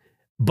doing,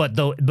 but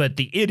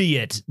the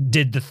idiot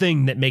did the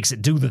thing that makes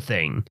it do the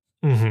thing.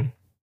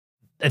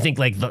 I think,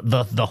 like,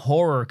 the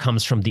horror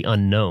comes from the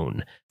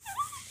unknown.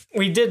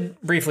 We did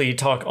briefly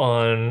talk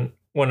on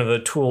one of the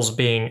tools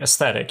being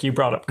aesthetic. You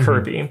brought up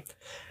Kirby.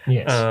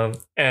 Yes.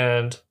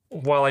 And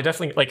while I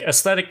definitely, like,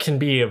 aesthetic can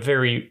be a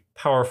very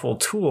powerful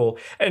tool,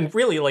 and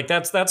really, like,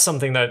 that's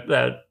something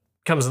that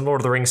comes in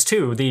Lord of the Rings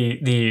too.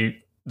 The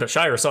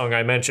Shire song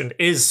I mentioned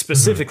is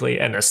specifically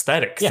an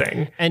aesthetic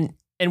thing.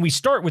 And we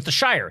start with the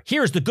Shire.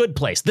 Here's the good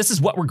place. This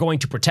is what we're going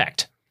to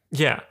protect.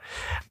 Yeah.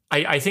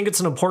 I think it's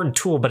an important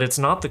tool, but it's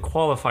not the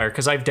qualifier,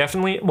 because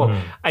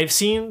I've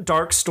seen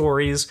dark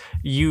stories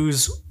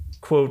use,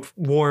 quote,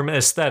 warm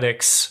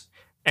aesthetics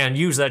and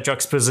use that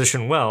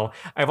juxtaposition well.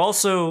 I've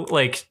also,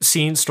 like,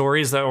 seen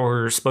stories that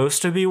were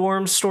supposed to be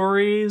warm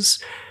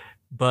stories,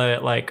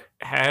 but, like,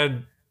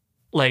 had,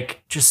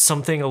 like, just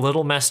something a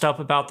little messed up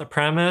about the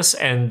premise,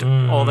 and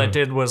all that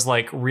did was,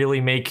 like, really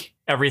make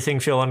everything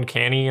feel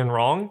uncanny and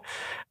wrong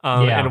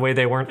in a way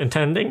they weren't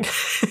intending.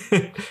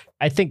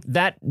 I think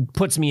that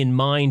puts me in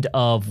mind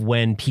of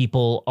when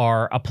people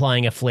are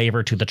applying a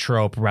flavor to the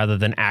trope rather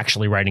than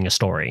actually writing a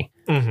story.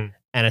 And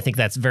I think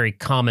that's very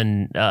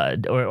common,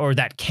 or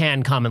that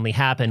can commonly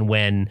happen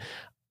when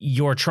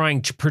you're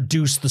trying to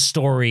produce the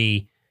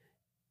story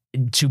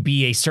to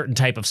be a certain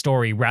type of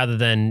story rather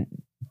than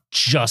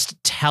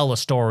just tell a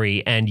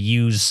story and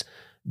use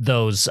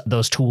those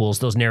tools,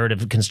 those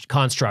narrative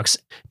constructs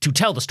to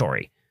tell the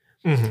story.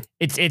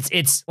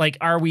 It's like,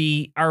 are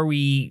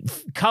we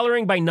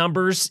coloring by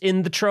numbers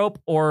in the trope,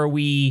 or are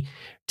we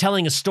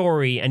telling a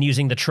story and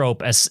using the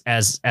trope as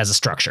a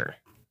structure?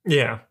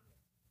 Yeah.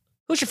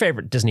 Who's your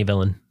favorite Disney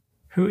villain?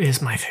 Who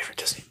is my favorite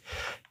Disney?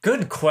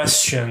 Good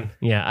question.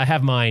 Yeah, I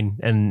have mine,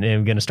 and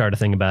I'm going to start a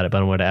thing about it,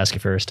 but I wanted to ask you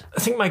first.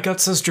 I think my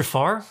gut says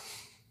Jafar.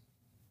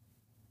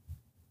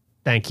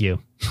 Thank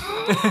you.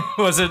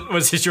 Was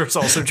it yours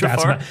also,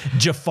 Jafar?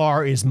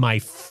 Jafar is my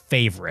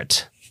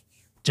favorite.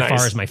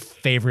 Jafar is my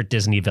favorite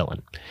Disney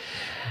villain.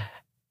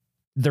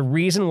 The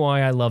reason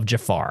why I love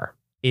Jafar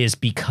is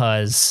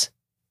because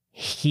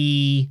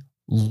he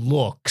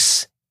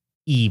looks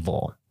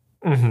evil.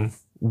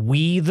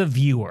 We, the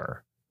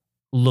viewer,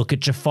 look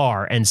at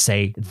Jafar and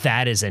say,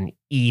 that is an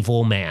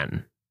evil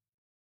man.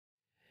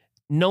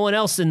 No one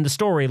else in the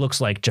story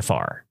looks like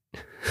Jafar.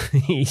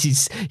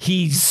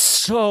 He's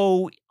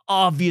so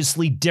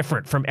obviously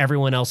different from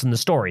everyone else in the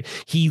story.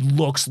 He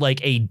looks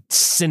like a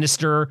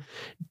sinister,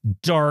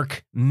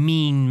 dark,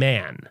 mean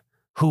man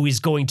who is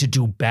going to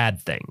do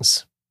bad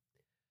things.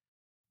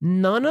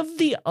 None of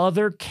the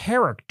other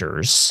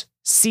characters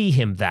see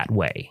him that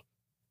way.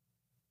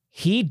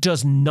 He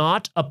does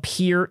not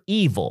appear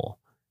evil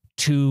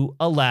to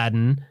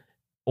Aladdin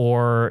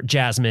or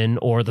Jasmine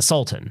or the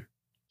Sultan.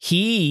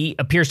 He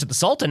appears to the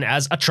Sultan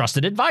as a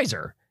trusted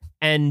advisor.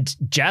 And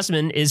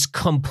Jasmine is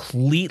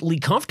completely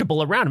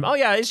comfortable around him. Oh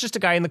yeah, he's just a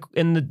guy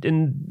in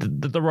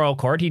the royal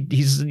court.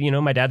 He's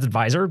my dad's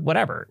advisor,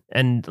 whatever.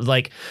 And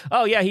like,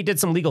 oh yeah, he did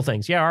some legal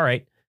things. Yeah, all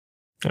right.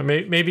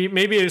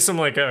 Maybe some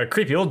like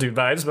creepy old dude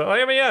vibes, but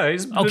I mean, yeah,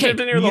 he's okay.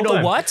 Been here the whole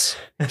time. What?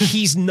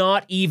 He's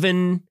not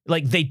even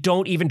like, they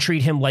don't even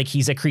treat him like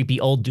he's a creepy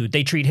old dude.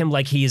 They treat him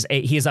like he is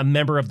a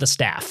member of the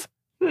staff.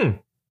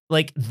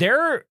 Like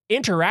their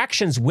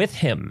interactions with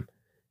him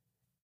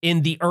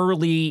in the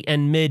early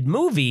and mid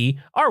movie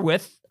are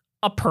with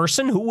a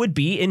person who would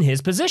be in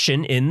his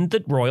position in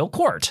the royal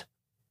court.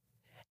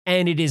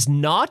 And it is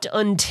not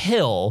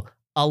until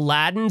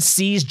Aladdin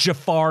sees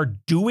Jafar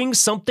doing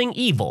something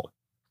evil.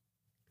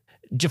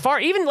 Jafar,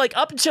 even like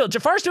up until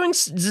Jafar's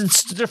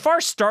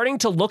starting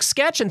to look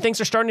sketch and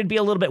things are starting to be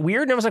a little bit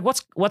weird. And I was like,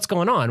 what's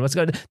going on? What's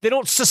going on? They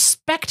don't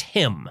suspect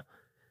him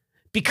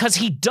because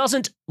he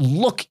doesn't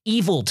look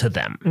evil to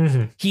them.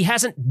 Mm-hmm. He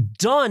hasn't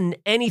done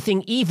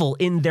anything evil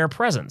in their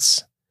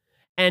presence.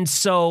 And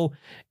so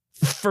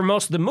for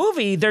most of the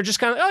movie, they're just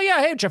kind of, oh yeah,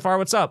 hey Jafar,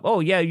 what's up?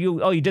 Oh yeah,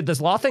 you did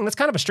this law thing? That's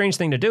kind of a strange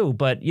thing to do,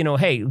 but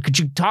hey, could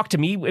you talk to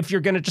me if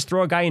you're gonna just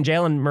throw a guy in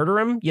jail and murder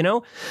him?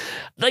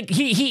 Like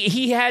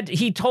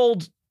he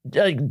told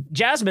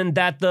Jasmine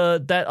that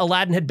that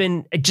Aladdin had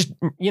been just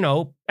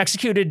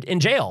executed in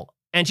jail,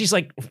 and she's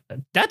like,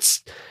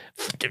 that's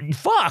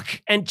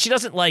fuck, and she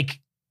doesn't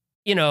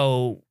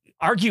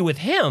argue with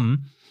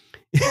him.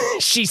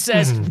 She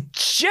says,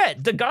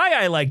 shit, the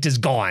guy I liked is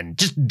gone,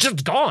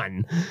 just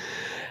gone.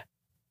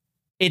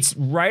 It's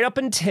right up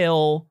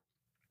until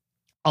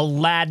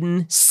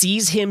Aladdin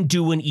sees him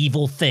do an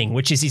evil thing,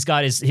 which is he's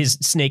got his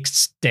snake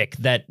stick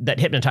that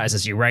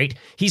hypnotizes you, right?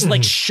 He's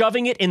like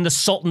shoving it in the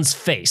Sultan's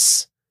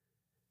face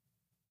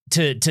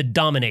to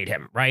dominate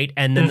him, right?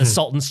 And then the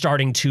Sultan's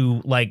starting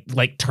to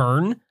like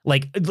turn,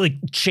 like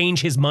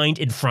change his mind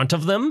in front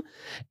of them,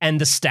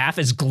 and the staff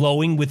is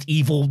glowing with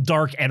evil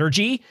dark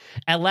energy.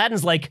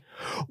 Aladdin's like,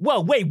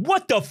 whoa, wait,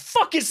 what the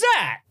fuck is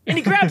that? And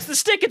he grabs the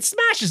stick and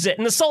smashes it,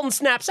 and the Sultan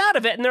snaps out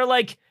of it, and they're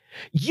like,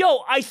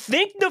 yo, I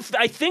think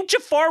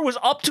Jafar was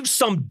up to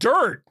some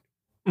dirt.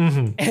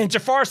 Mm-hmm. And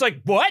Jafar's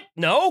like, what?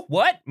 No,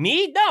 what?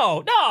 Me?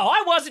 No,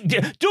 I wasn't.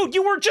 Dude,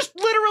 you were just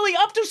literally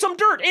up to some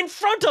dirt in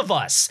front of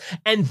us.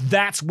 And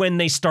that's when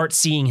they start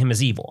seeing him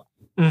as evil.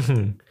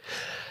 Mm-hmm.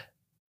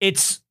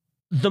 It's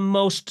the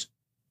most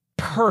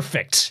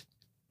perfect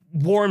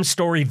warm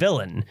story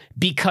villain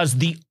because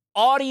the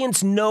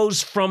audience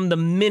knows from the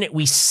minute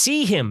we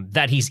see him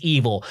that he's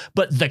evil,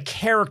 but the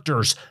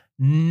characters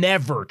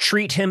never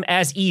treat him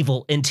as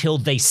evil until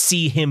they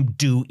see him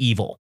do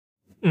evil.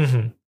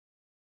 Mm-hmm.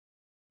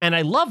 And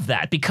I love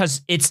that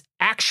because it's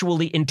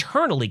actually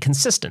internally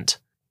consistent.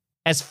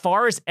 As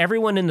far as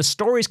everyone in the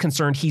story is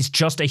concerned, he's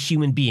just a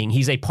human being.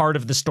 He's a part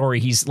of the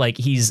story. He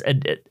is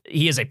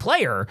a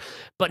player,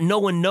 but no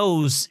one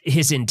knows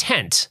his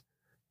intent.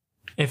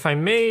 If I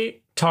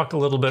may talk a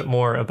little bit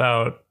more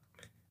about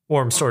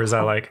warm stories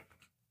I like.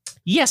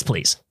 Yes,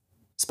 please.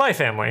 Spy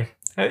Family.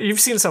 You've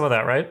seen some of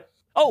that, right?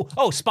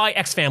 Oh, Spy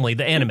X Family,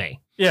 the anime.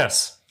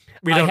 Yes.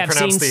 We don't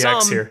pronounce the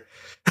X here.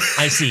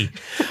 I see.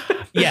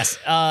 Yes.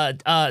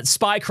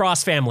 Spy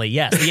Cross Family.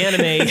 Yes. The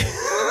anime.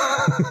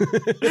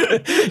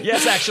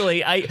 Yes,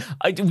 actually.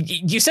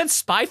 You said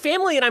Spy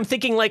Family, and I'm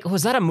thinking, like,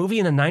 was that a movie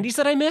in the 90s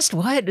that I missed?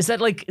 What? Is that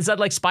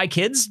like Spy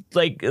Kids?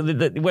 Like,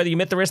 whether you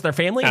met the rest of their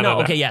family?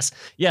 No. Okay, yes.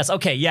 Yes,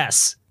 okay,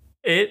 yes.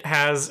 It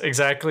has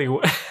exactly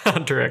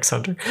Hunter x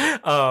Hunter,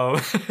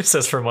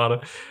 says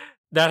Fermata.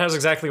 That has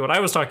exactly what I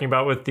was talking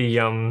about with the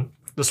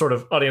sort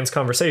of audience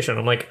conversation.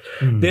 I'm like,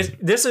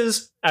 this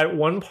is at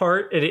one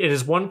part, it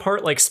is one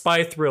part like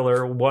spy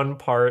thriller, one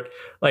part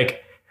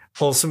like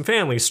wholesome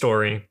family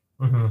story.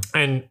 Mm-hmm.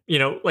 And,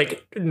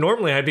 like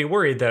normally I'd be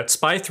worried that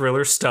spy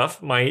thriller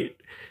stuff might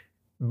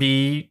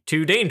be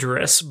too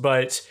dangerous,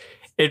 but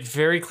it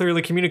very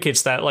clearly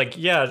communicates that, like,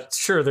 yeah,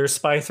 sure, there's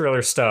spy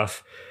thriller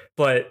stuff,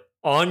 but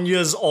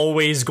Anya's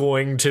always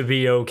going to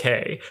be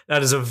okay.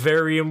 That is a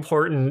very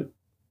important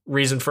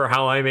reason for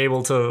how I'm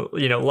able to,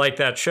 like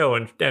that show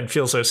and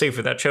feel so safe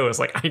with that show is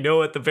like, I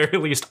know at the very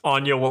least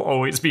Anya will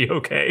always be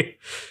okay.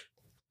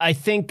 I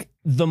think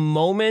the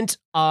moment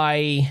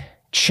I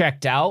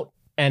checked out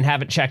and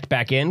haven't checked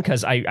back in,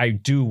 because I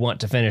do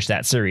want to finish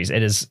that series.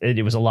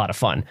 It was a lot of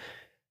fun.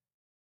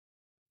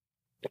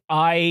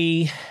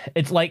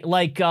 It's like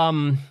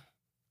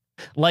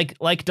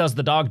Does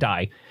the Dog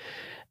Die?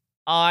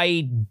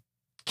 I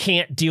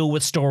can't deal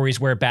with stories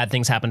where bad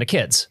things happen to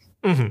kids.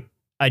 Mm-hmm.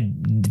 I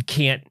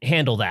can't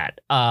handle that.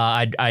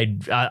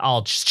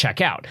 I'll just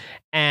check out.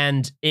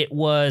 And it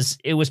was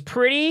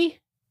pretty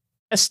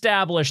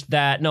established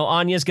that no,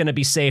 Anya's going to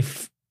be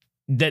safe.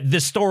 That the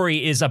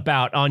story is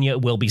about Anya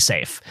will be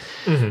safe.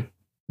 Mm-hmm.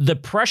 The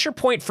pressure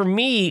point for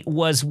me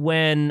was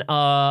when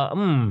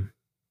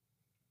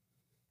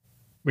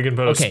we can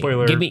put a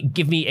spoiler.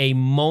 Give me a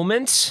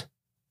moment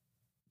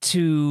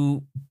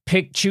to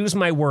choose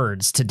my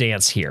words to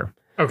dance here.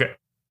 Okay.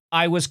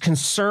 I was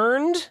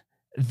concerned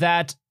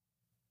that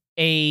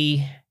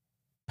a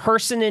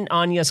person in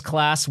Anya's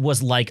class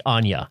was like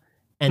Anya,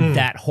 and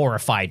that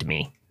horrified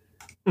me.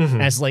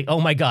 Mm-hmm. As like,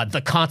 oh my God, the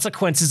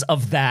consequences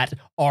of that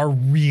are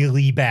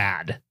really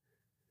bad.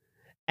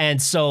 And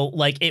so,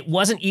 like, it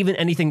wasn't even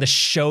anything the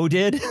show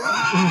did.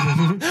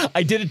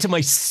 I did it to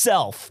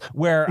myself,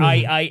 where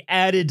I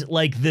added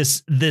like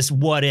this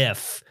what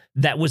if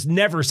that was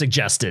never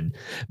suggested,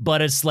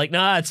 but it's like,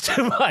 nah, it's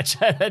too much.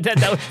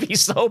 that would be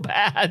so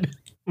bad.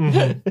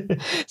 Mm-hmm.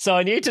 So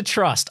I need to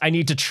trust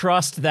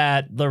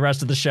that the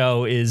rest of the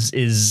show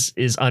is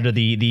under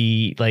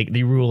the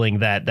ruling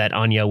that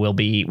Anya will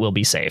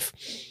be safe.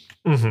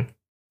 Mm-hmm.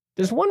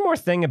 There's one more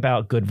thing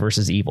about good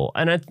versus evil,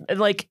 and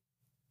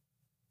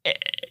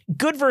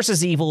good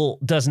versus evil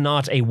does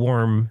not a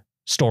warm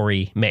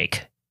story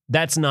make.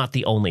 That's not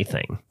the only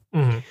thing.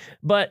 Mm-hmm.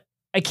 But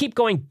I keep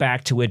going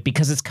back to it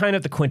because it's kind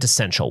of the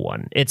quintessential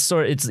one. It's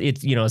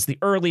the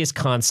earliest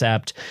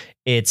concept.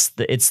 It's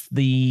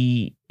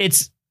a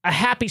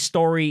happy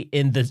story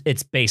in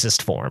its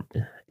basest form.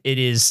 It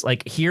is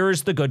like,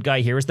 here's the good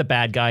guy, here's the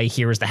bad guy,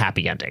 here's the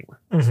happy ending.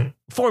 Mm-hmm.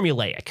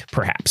 Formulaic,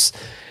 perhaps.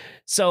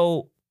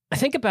 So I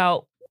think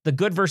about the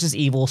good versus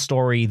evil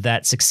story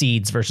that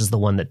succeeds versus the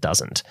one that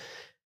doesn't.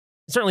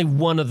 Certainly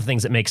one of the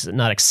things that makes it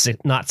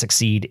not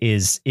succeed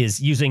is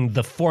using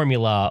the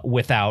formula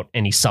without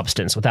any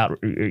substance, without,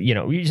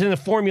 using the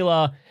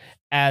formula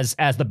as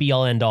the be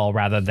all end all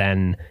rather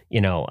than,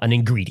 an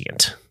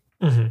ingredient.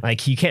 Mm-hmm.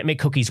 Like, you can't make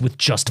cookies with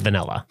just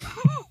vanilla.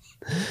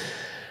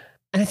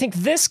 And I think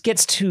this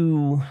gets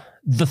to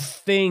the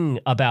thing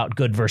about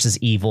good versus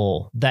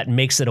evil that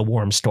makes it a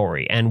warm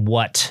story, and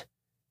what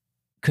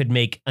could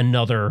make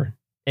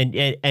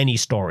any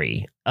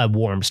story a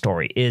warm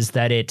story is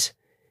that it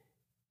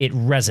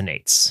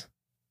resonates.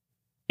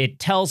 It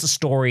tells a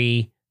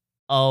story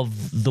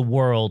of the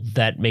world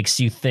that makes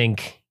you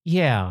think,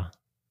 yeah,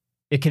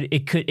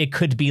 it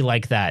could be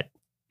like that.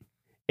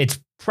 It's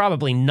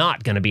probably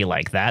not going to be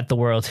like that. The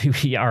world,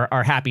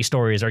 our happy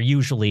stories are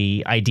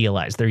usually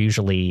idealized. They're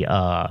usually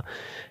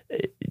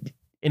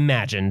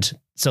imagined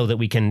so that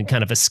we can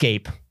kind of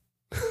escape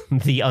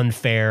the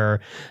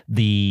unfair,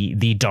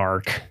 the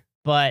dark.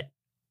 But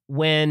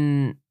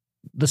when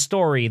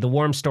the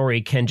warm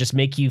story can just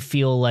make you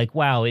feel like,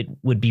 wow, it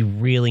would be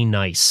really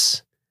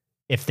nice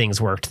if things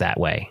worked that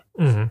way.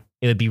 Mm-hmm.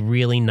 It would be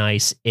really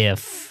nice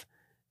if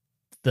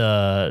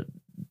the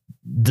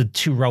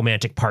two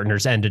romantic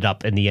partners ended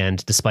up in the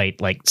end,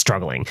 despite like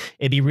struggling.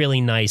 It'd be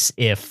really nice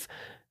if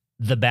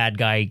the bad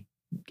guy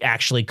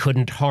actually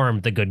couldn't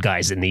harm the good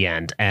guys in the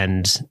end,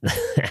 and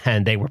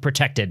they were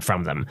protected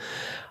from them.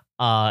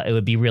 It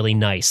would be really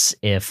nice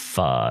if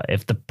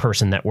the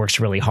person that works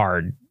really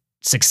hard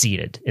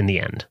succeeded in the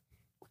end.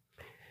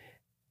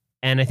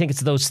 And I think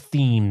it's those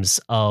themes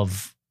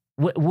of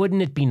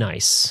wouldn't it be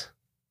nice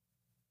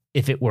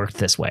if it worked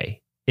this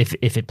way?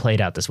 If it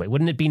played out this way?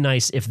 Wouldn't it be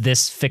nice if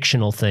this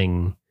fictional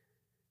thing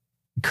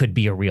could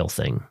be a real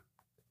thing?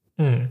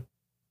 Mm.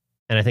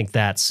 And I think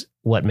that's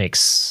what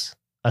makes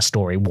a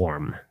story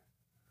warm.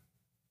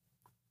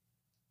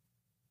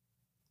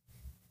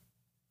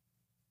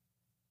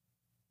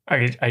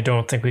 I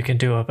don't think we can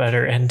do a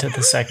better end to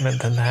the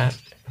segment than that.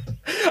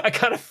 I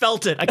kind of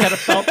felt it.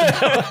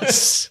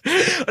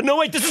 No,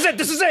 wait, this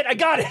is it. I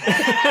got it.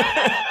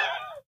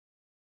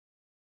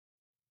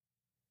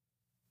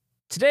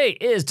 Today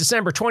is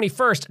December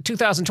 21st,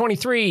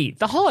 2023.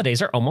 The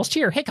holidays are almost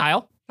here. Hey,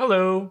 Kyle.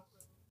 Hello.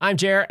 I'm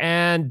Jer,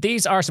 and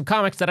these are some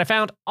comics that I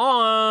found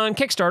on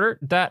Kickstarter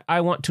that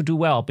I want to do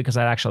well, because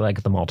I'd actually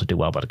like them all to do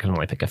well, but I can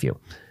only pick a few.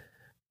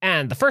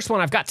 And the first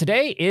one I've got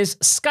today is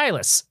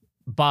Skyless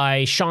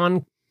by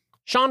Sean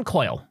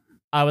Coyle.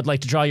 I would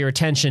like to draw your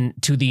attention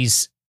to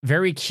these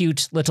very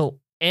cute little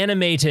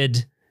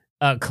animated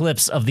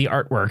clips of the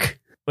artwork,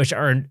 which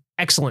are an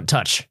excellent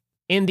touch.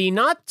 In the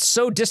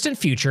not-so-distant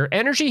future,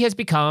 energy has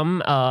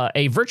become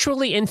a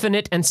virtually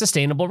infinite and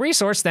sustainable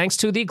resource thanks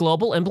to the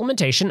global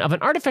implementation of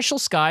an artificial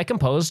sky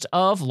composed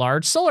of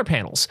large solar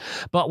panels.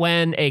 But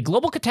when a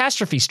global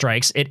catastrophe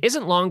strikes, it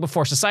isn't long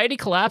before society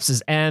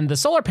collapses and the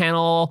solar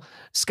panel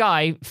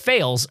sky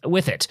fails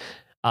with it,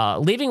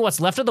 leaving what's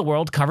left of the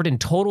world covered in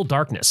total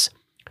darkness.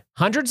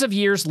 Hundreds of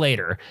years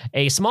later,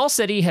 a small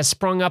city has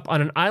sprung up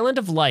on an island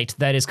of light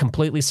that is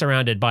completely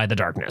surrounded by the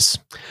darkness.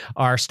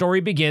 Our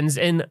story begins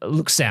in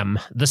Luxem,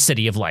 the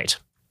city of light.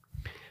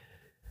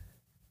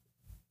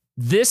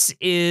 This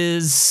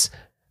is...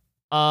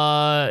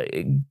 Kyle,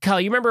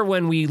 you remember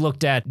when we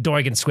looked at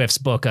Doigan Swift's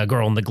book,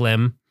 Girl in the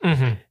Glim?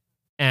 Mm-hmm.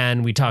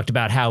 And we talked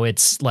about how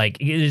it's like,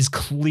 it is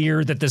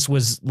clear that this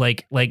was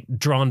like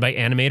drawn by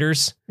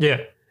animators.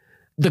 Yeah.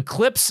 The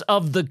clips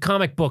of the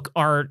comic book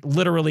are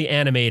literally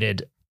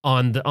animated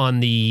on the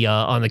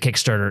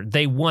Kickstarter.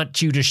 They want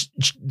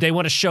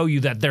to show you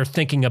that they're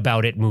thinking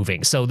about it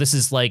moving. So this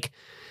is like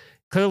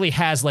clearly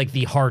has like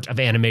the heart of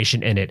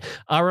animation in it.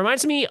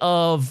 Reminds me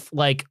of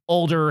like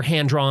older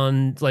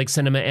hand-drawn like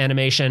cinema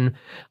animation,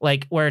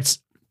 like where it's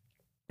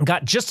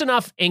got just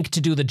enough ink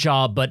to do the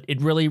job, but it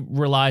really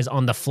relies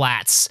on the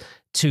flats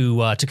to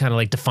kind of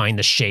like define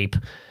the shape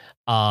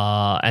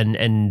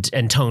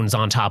and tones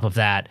on top of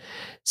that.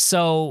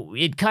 So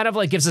it kind of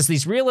like gives us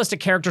these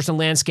realistic characters and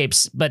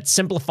landscapes, but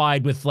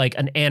simplified with like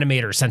an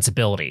animator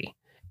sensibility.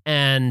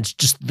 And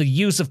just the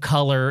use of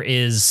color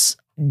is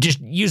just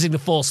using the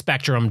full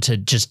spectrum to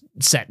just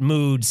set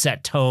mood,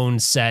 set tone,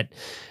 set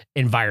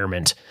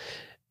environment.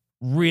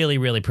 Really,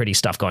 really pretty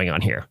stuff going on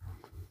here.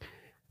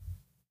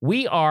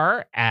 We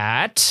are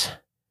at,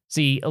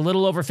 a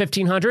little over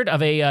 1,500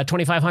 of a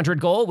 2,500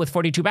 goal with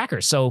 42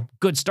 backers. So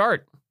good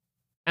start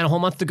and a whole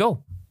month to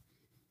go.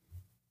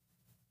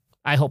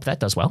 I hope that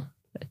does well.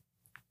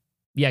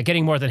 Yeah,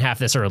 getting more than half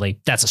this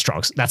early, that's a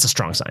strong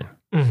sign.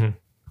 Mm-hmm.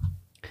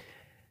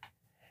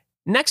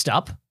 Next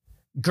up,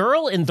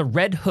 Girl in the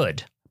Red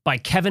Hood by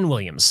Kevin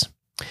Williams.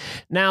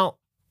 Now,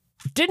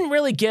 didn't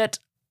really get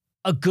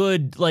a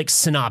good like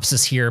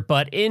synopsis here,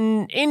 but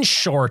in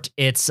short,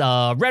 it's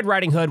Red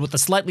Riding Hood with a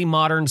slightly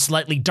modern,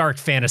 slightly dark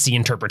fantasy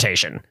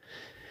interpretation.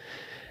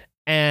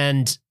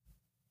 And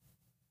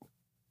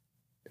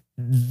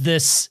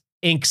this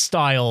ink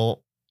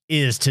style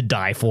is to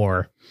die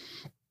for.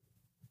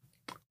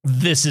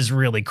 This is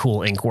really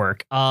cool ink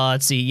work.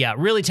 Let's see. Yeah,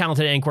 really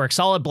talented ink work,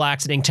 solid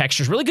blacks and ink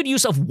textures, really good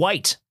use of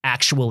white,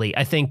 actually.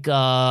 I think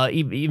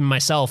even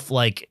myself,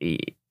 like,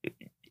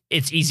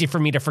 it's easy for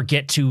me to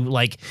forget to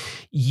like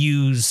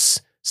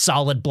use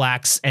solid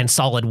blacks and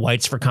solid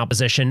whites for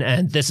composition,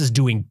 and this is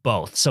doing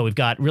both. So we've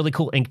got really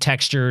cool ink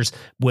textures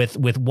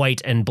with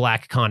white and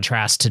black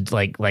contrast to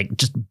like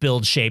just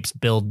build shapes,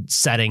 build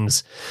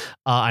settings.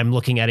 I'm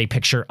looking at a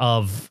picture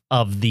of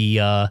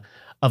the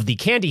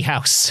candy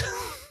house,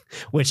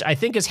 which I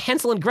think is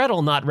Hansel and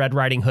Gretel, not Red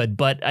Riding Hood,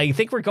 but I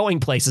think we're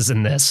going places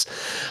in this.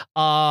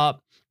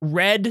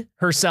 Red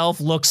herself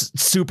looks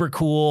super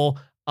cool.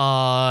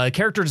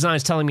 Character design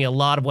is telling me a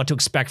lot of what to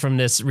expect from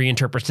this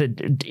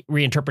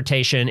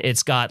reinterpretation.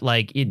 It's got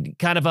like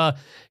kind of a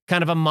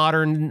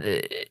modern,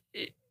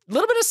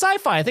 little bit of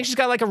sci-fi. I think she's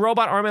got like a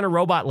robot arm and a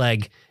robot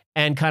leg,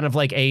 and kind of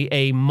like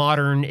a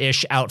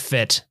modern-ish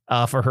outfit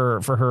for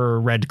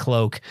her red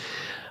cloak.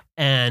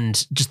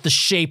 And just the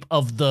shape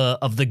of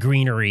the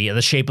greenery,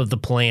 the shape of the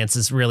plants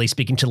is really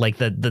speaking to like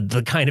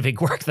the kind of ink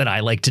work that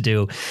I like to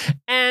do.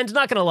 And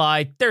not gonna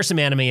lie, there's some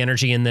anime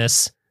energy in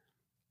this.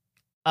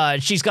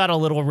 She's got a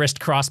little wrist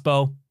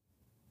crossbow,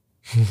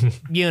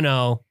 you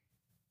know,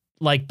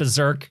 like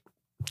Berserk.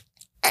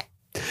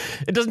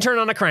 It doesn't turn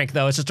on a crank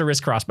though. It's just a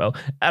wrist crossbow.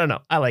 I don't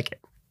know. I like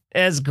it.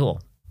 It's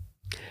cool.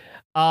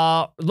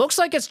 Looks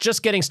like it's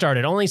just getting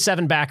started. Only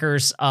 7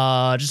 backers,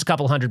 just a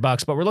couple $100,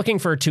 but we're looking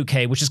for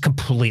 2K, which is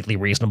completely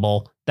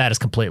reasonable. That is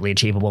completely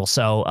achievable.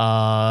 So,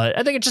 I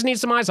think it just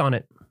needs some eyes on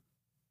it,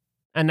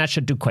 and that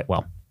should do quite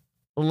well.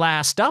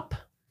 Last up,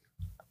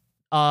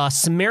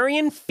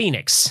 Sumerian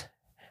Phoenix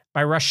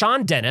by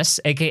Rashawn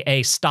Dennis,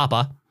 aka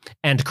Stoppa,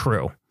 and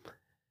crew.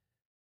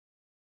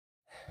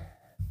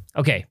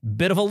 Okay,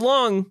 bit of a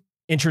long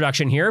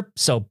introduction here,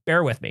 so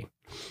bear with me.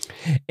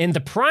 In the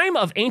prime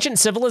of ancient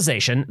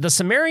civilization, the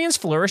Sumerians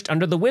flourished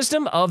under the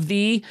wisdom of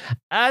the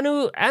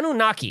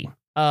Anunnaki,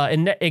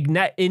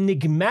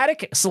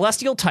 enigmatic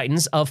celestial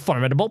titans of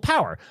formidable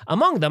power.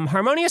 Among them,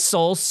 harmonious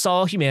souls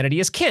saw humanity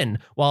as kin,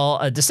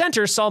 while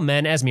dissenters saw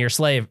men as mere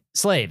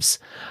slaves.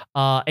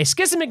 A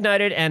schism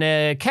ignited and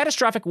a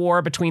catastrophic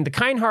war between the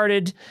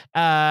kind-hearted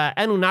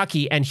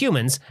Anunnaki and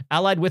humans,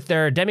 allied with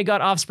their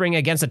demigod offspring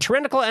against the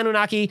tyrannical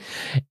Anunnaki.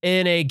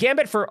 In a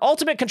gambit for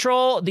ultimate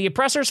control, the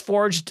oppressors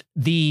forged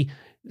the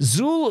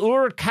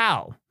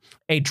Zul-Ur-Kal,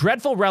 a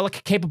dreadful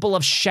relic capable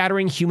of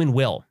shattering human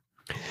will.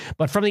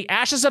 But from the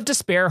ashes of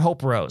despair,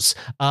 hope rose.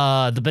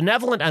 The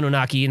benevolent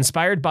Anunnaki,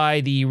 inspired by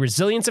the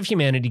resilience of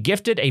humanity,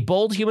 gifted a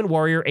bold human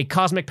warrior a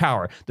cosmic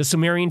power. The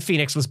Sumerian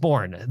Phoenix was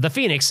born. The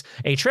Phoenix,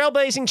 a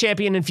trailblazing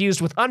champion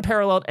infused with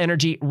unparalleled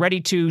energy,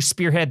 ready to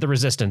spearhead the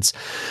resistance.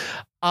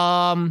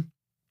 Superheroes.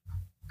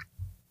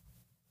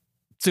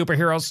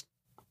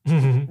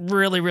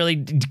 Really,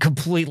 really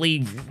completely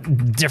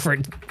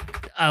different.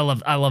 I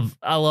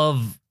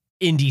love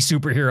indie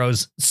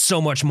superheroes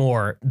so much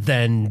more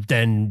than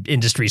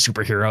industry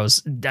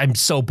superheroes. I'm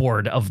so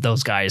bored of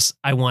those guys.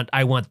 I want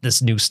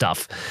this new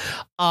stuff.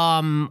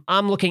 I'm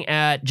looking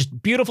at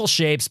just beautiful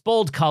shapes,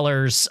 bold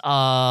colors.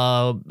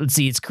 Let's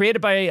see, it's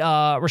created by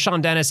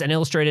Rashawn Dennis and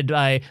illustrated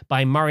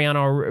by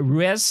Mariano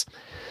Ruiz.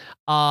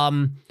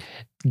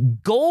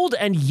 Gold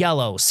and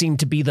yellow seem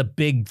to be the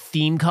big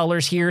theme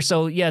colors here.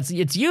 So yeah,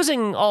 it's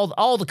using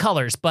all the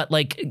colors, but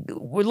like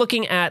we're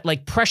looking at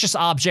like precious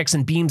objects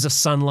and beams of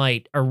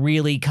sunlight are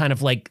really kind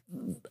of like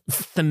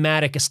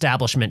thematic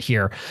establishment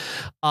here.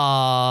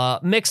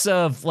 Mix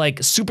of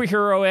like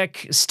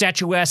superheroic,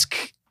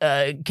 statuesque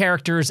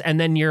characters, and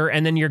then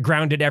your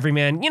grounded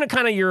everyman, you know,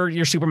 kind of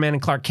your Superman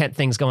and Clark Kent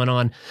things going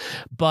on,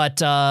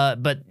 but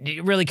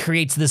it really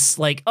creates this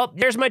like, oh,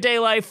 there's my day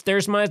life,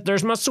 there's my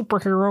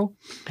superhero.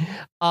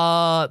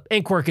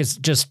 Ink work is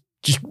just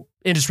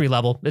industry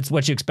level. It's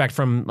what you expect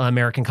from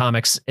American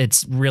comics.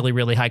 It's really,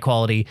 really high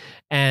quality,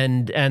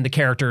 and the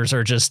characters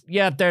are just,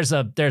 yeah, there's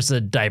a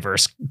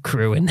diverse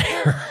crew in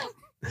there.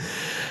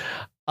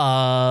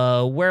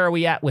 Where are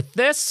we at with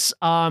this?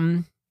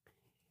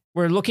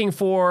 We're looking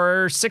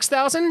for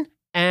 6,000,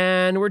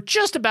 and we're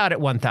just about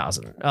at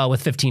 1,000 with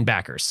 15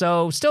 backers.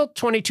 So still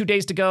 22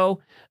 days to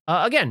go.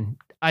 Again,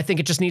 I think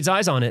it just needs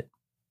eyes on it.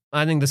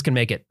 I think this can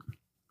make it.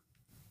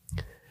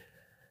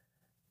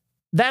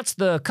 That's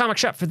the comic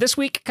shop for this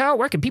week. Kyle,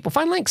 where can people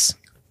find links?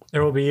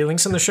 There will be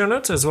links in the show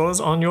notes as well as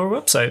on your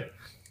website,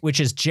 which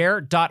is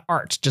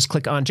jer.art. Just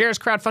click on Jer's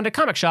crowdfunded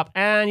comic shop,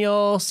 and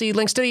you'll see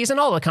links to these and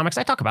all the comics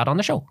I talk about on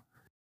the show.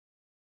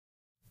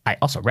 I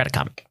also read a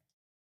comic.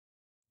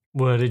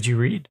 What did you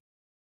read?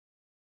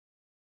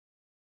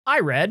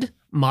 I read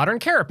Modern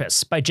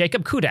Carapace by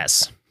Jacob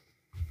Kudes.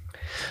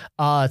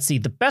 Let's see.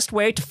 The best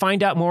way to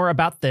find out more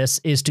about this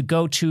is to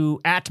go to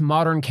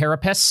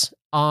 @ModernCarapace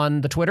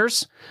on the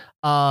Twitters.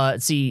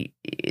 Let's see,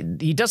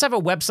 he does have a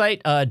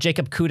website,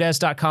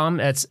 jacobkuddes.com.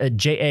 That's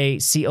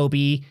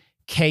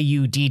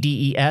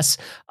JACOBKUDDES.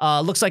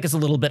 Looks like it's a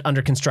little bit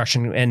under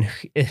construction, and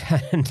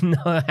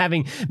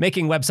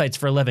making websites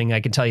for a living, I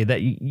can tell you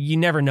that you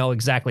never know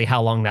exactly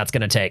how long that's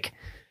going to take.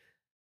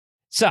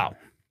 So,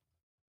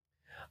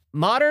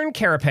 Modern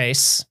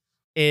Carapace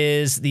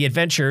is the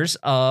adventures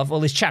of, well,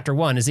 at least chapter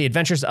 1 is the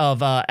adventures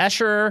of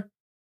Esther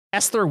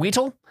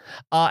Wheatle,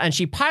 and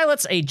she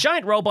pilots a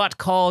giant robot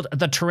called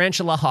the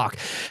Tarantula Hawk.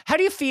 How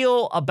do you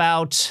feel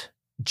about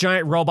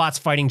giant robots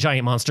fighting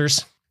giant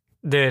monsters?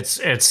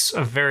 It's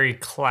a very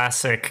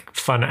classic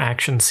fun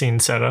action scene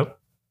setup.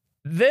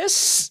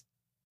 This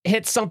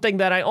hits something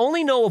that I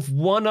only know of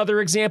one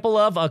other example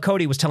of.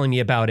 Cody was telling me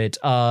about it.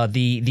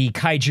 The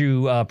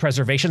Kaiju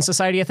Preservation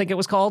Society, I think it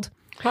was called.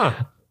 Huh.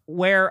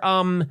 Where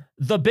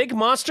the big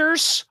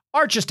monsters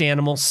are just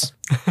animals.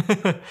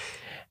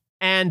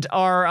 And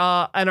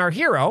our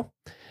hero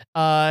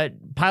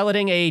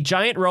piloting a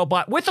giant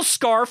robot with a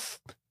scarf,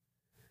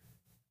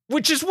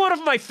 which is one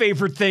of my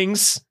favorite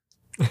things.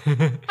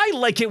 I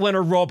like it when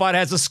a robot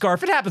has a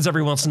scarf. It happens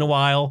every once in a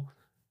while.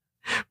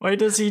 Why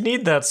does he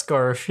need that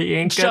scarf? He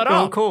ain't Shut got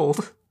no up.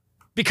 cold.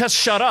 Because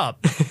shut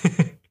up.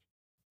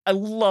 I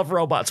love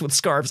robots with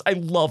scarves. I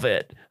love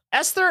it.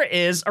 Esther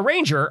is a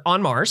ranger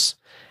on Mars,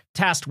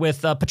 tasked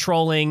with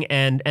patrolling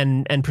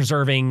and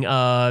preserving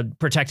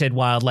protected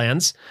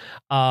wildlands,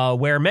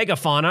 where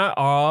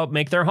megafauna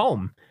make their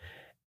home.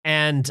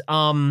 And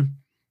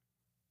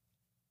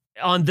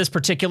on this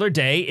particular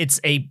day,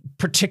 it's a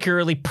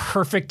particularly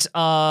perfect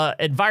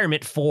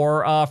environment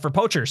for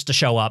poachers to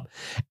show up,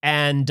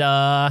 and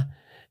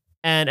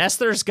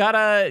Esther's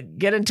gotta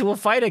get into a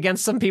fight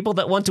against some people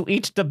that want to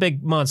eat the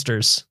big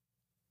monsters.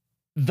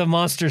 The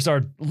monsters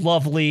are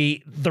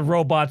lovely. The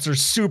robots are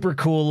super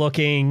cool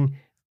looking.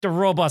 The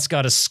robot's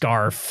got a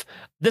scarf.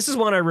 This is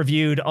one I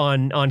reviewed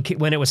on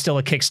when it was still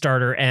a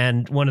Kickstarter,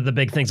 and one of the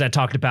big things I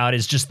talked about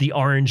is just the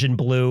orange and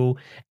blue,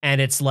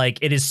 and it's like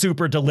it is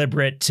super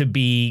deliberate to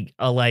be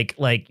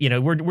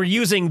we're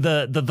using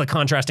the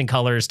contrasting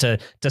colors to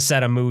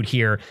set a mood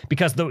here,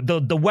 because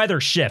the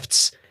weather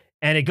shifts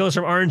and it goes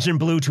from orange and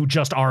blue to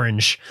just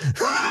orange.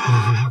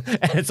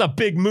 And it's a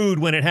big mood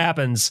when it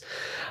happens.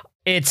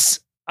 It's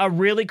a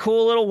really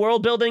cool little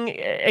world building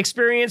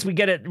experience. We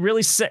get a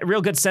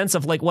real good sense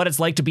of like what it's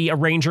like to be a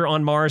ranger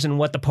on Mars and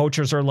what the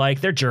poachers are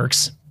like. They're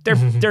jerks.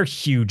 They're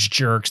huge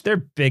jerks. They're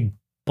big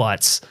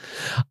butts.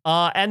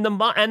 And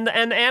the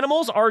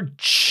animals are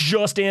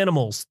just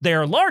animals.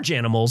 They're large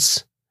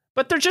animals,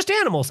 but they're just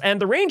animals. And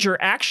the ranger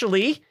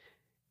actually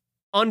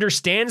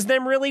understands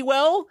them really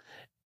well.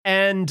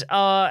 And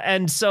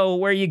so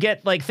where you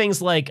get like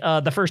things like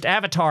the first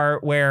Avatar,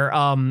 where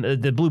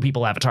the Blue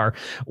People Avatar,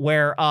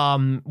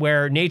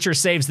 where nature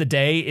saves the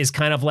day, is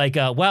kind of like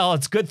well,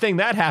 it's a good thing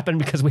that happened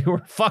because we were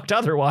fucked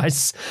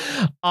otherwise.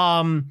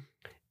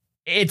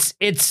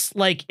 It's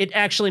like it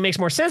actually makes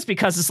more sense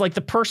because it's like the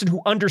person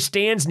who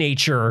understands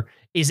nature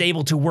is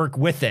able to work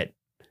with it.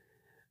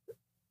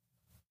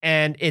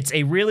 And it's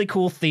a really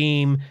cool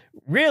theme,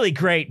 really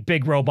great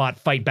big robot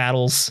fight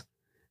battles.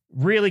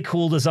 Really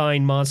cool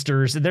design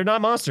monsters. They're not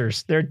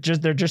monsters. They're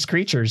just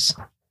creatures.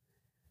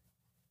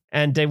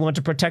 And they want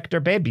to protect their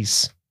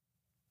babies.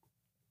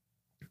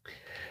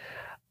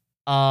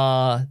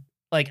 I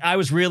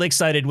was really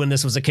excited when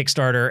this was a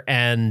Kickstarter,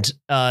 and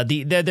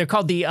they're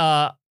called the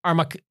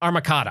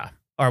Armacada,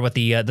 or what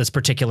the this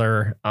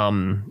particular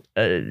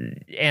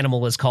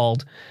animal is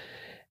called.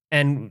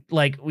 And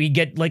like we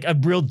get like a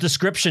real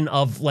description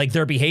of like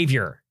their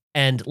behavior.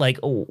 And like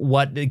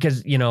what,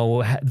 because, you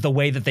know, the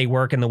way that they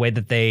work and the way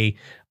that they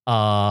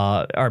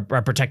are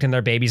protecting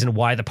their babies and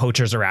why the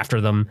poachers are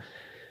after them.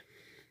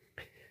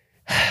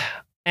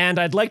 And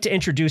I'd like to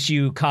introduce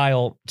you,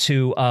 Kyle,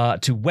 to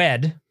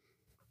Wed,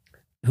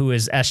 who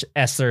is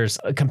Esther's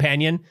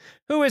companion,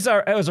 who is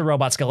a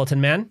robot skeleton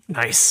man.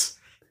 Nice.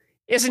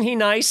 Isn't he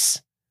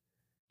nice?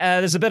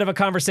 There's a bit of a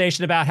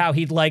conversation about how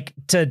he'd like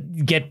to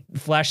get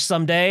flesh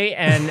someday,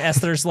 and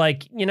Esther's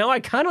like, you know, I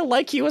kind of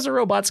like you as a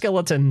robot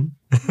skeleton.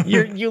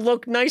 You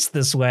look nice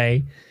this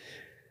way.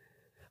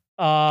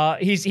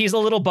 He's a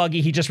little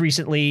buggy. He just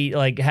recently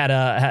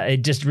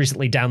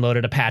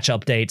downloaded a patch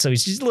update, so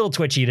he's just a little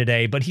twitchy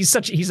today. But he's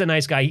a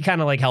nice guy. He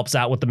kind of like helps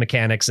out with the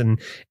mechanics,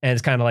 and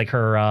it's kind of like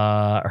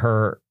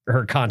her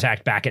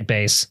contact back at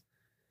base.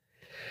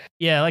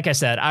 Yeah, like I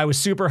said, I was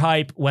super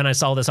hype when I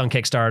saw this on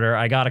Kickstarter.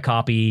 I got a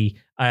copy.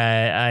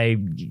 I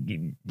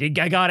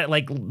got it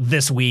like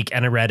this week,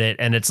 and I read it,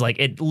 and it's like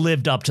it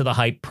lived up to the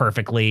hype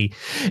perfectly.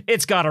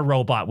 It's got a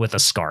robot with a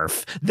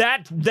scarf.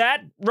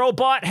 That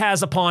robot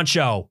has a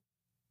poncho.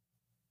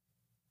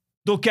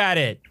 Look at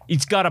it.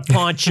 It's got a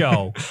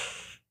poncho.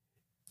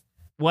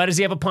 Why does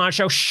he have a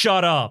poncho?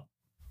 Shut up.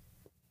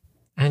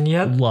 And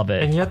yet, love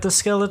it. And yet, the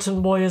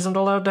skeleton boy isn't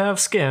allowed to have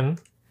skin.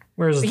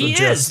 Where's the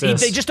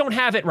justice? They just don't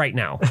have it right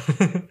now.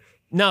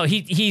 No,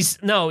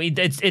 it's not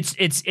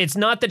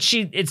that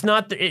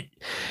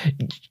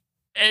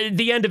at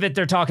the end of it,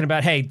 they're talking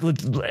about, hey,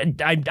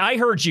 I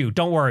heard you.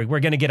 Don't worry. We're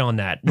going to get on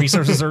that.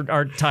 Resources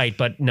are tight,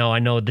 but no, I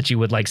know that you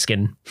would like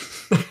skin.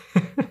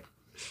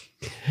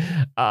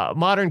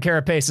 Modern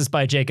Carapaces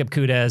by Jacob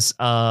Kudez.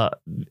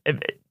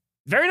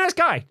 Very nice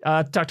guy.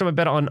 Talked to him a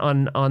bit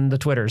on the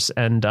Twitters,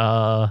 and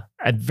I'm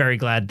very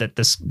glad that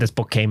this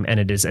book came and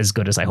it is as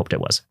good as I hoped it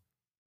was.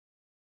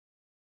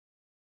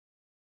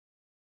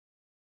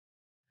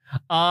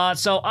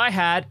 So I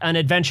had an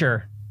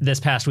adventure this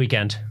past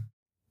weekend.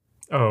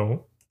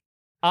 Oh.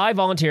 I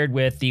volunteered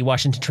with the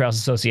Washington Trails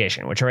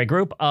Association, which are a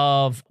group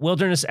of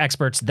wilderness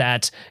experts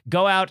that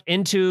go out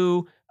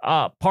into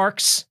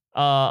parks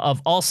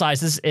of all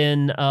sizes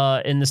in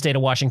the state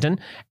of Washington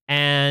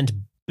and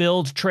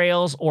build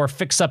trails or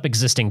fix up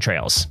existing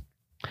trails.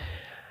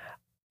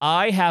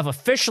 I have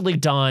officially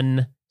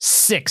done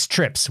 6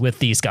 trips with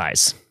these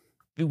guys.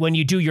 When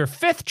you do your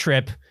 5th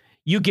trip,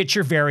 you get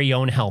your very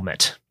own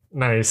helmet.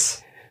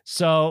 Nice.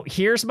 So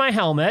here's my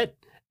helmet.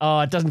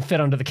 It doesn't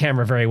fit under the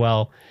camera very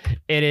well.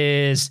 It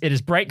is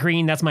bright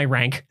green. That's my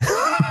rank.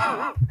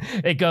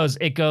 It goes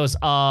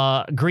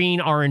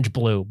green, orange,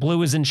 blue.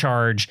 Blue is in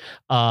charge.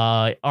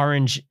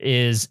 Orange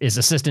is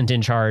assistant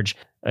in charge.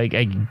 I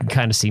can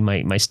kind of see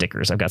my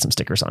stickers. I've got some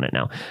stickers on it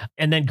now.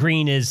 And then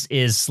green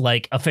is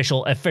like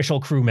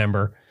official crew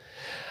member.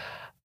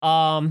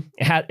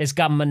 It's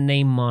got my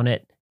name on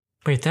it.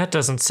 Wait, that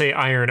doesn't say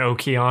Iron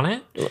Okie on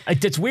it?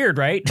 It's weird,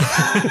 right?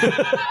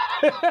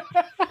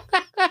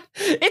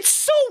 It's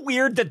so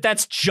weird that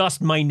that's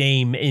just my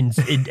name in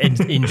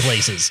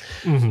places.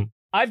 Mm-hmm.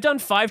 I've done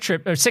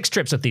 6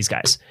 trips with these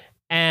guys.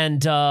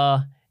 And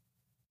yeah,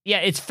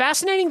 it's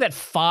fascinating that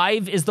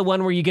 5 is the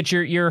one where you get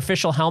your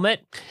official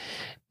helmet,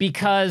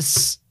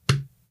 because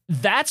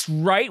that's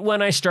right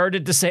when I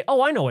started to say,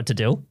 oh, I know what to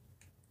do.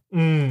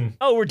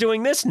 Oh, we're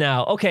doing this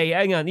now. Okay,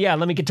 hang on. Yeah,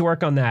 let me get to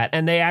work on that.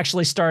 And they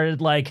actually started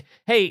like,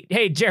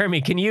 hey, Jeremy,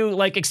 can you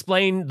like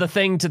explain the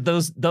thing to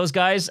those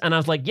guys? And I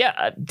was like,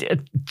 yeah,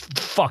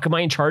 fuck, am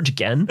I in charge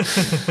again?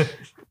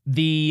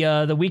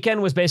 The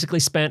weekend was basically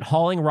spent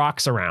hauling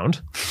rocks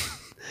around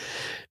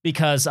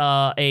because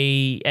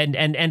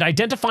and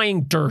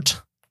identifying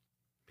dirt.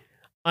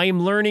 I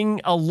am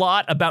learning a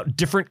lot about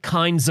different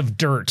kinds of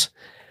dirt.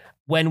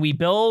 When we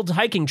build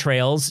hiking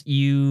trails,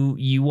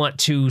 you want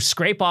to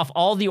scrape off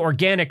all the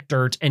organic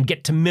dirt and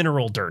get to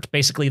mineral dirt,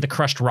 basically the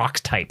crushed rock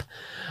type.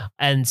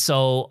 And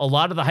so a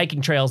lot of the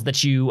hiking trails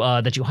that you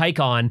hike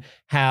on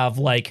have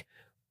like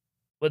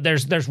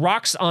there's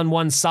rocks on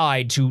one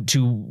side to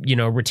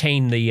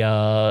retain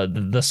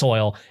the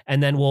soil,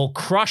 and then we'll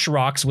crush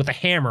rocks with a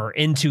hammer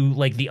into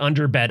like the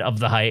underbed of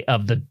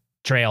the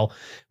trail.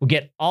 We'll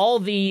get all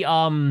the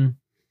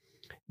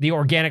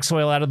organic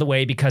soil out of the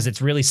way because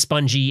it's really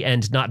spongy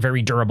and not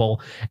very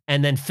durable,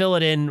 and then fill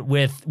it in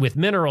with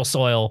mineral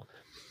soil,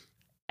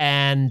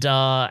 and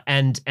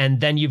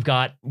then you've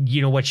got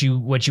what you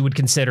would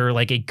consider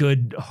like a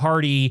good,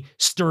 hardy,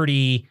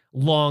 sturdy,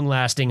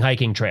 long-lasting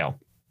hiking trail.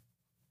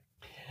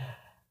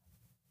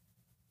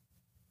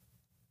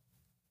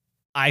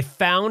 I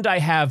found I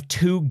have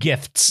 2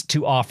 gifts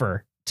to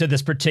offer to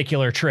this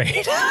particular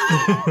trade.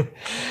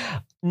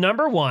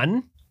 Number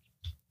 1,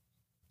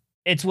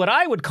 it's what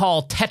I would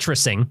call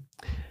Tetrising.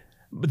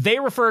 They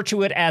refer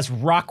to it as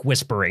rock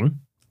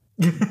whispering,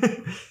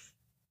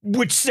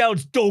 which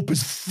sounds dope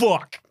as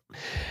fuck.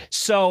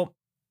 So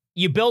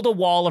you build a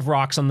wall of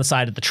rocks on the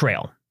side of the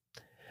trail.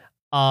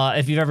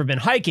 If you've ever been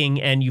hiking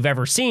and you've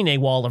ever seen a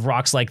wall of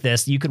rocks like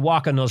this, you could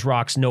walk on those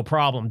rocks no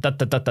problem,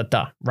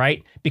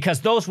 right? Because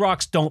those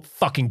rocks don't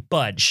fucking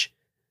budge.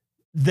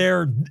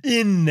 They're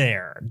in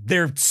there.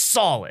 They're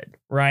solid,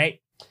 right?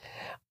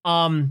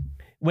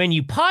 When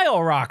you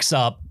pile rocks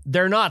up,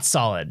 they're not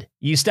solid.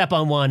 You step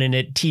on one and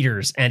it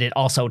teeters and it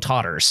also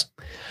totters.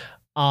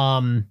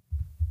 So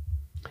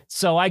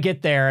I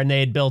get there and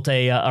they had built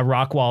a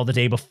rock wall the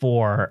day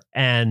before,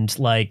 and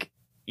like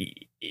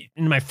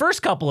in my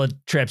first couple of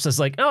trips, I was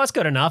like, oh, it's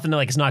good enough. And they're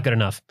like, it's not good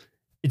enough.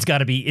 It's got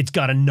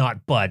to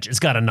not budge. It's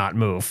got to not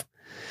move.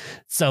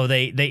 So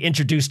they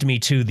introduced me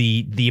to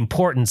the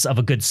importance of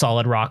a good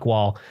solid rock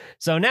wall.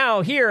 So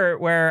now here,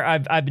 where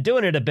I've been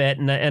doing it a bit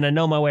and I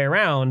know my way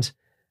around,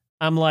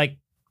 I'm like,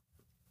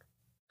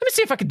 let me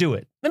see if I can do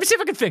it. Let me see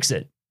if I can fix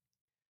it.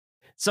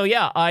 So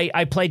yeah,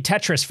 I played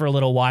Tetris for a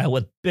little while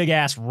with big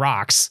ass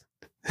rocks.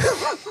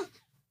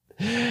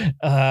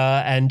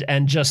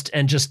 And just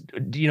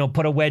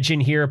put a wedge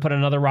in here, put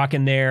another rock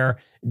in there,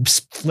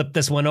 flip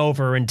this one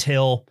over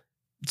until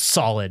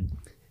solid.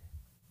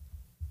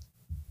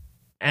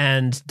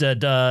 And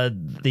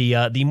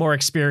the more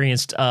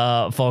experienced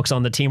folks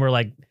on the team were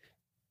like,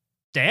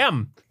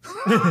 damn,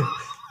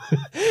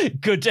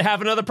 good to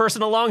have another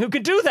person along who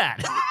could do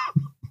that.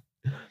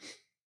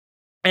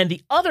 And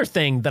the other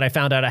thing that I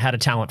found out I had a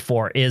talent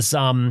for is,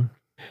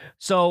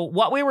 so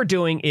what we were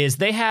doing is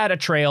they had a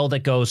trail that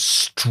goes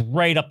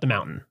straight up the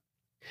mountain.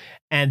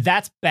 And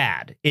that's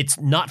bad. It's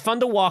not fun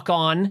to walk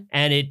on,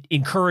 and it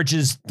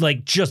encourages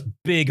like just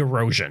big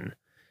erosion.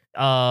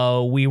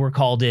 We were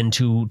called in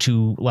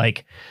to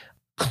like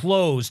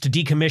close to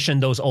decommission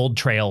those old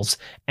trails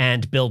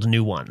and build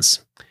new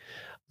ones.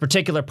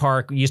 Particular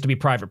park used to be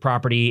private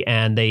property,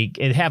 and they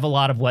have a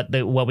lot of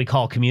what we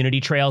call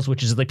community trails,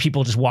 which is like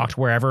people just walked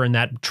wherever, and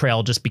that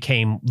trail just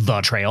became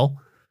the trail.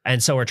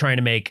 And so we're trying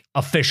to make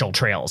official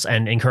trails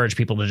and encourage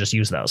people to just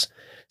use those.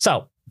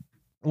 So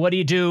what do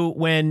you do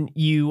when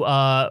you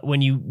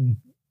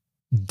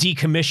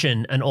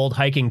decommission an old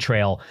hiking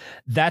trail?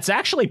 That's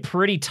actually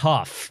pretty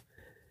tough,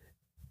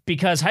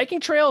 because hiking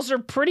trails are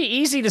pretty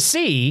easy to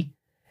see.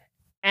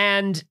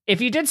 And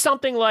if you did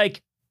something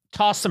like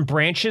toss some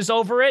branches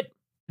over it,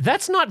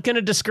 that's not going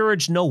to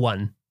discourage no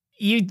one.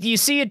 You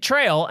see a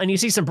trail and you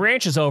see some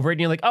branches over it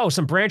and you're like, oh,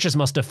 some branches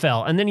must have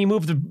fell. And then you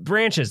move the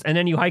branches and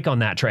then you hike on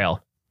that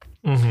trail.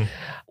 Mm-hmm.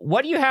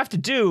 What you have to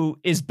do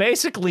is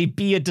basically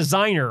be a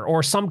designer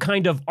or some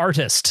kind of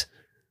artist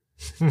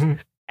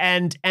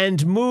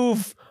and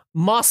move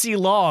mossy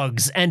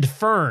logs and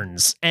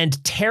ferns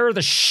and tear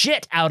the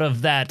shit out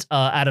of that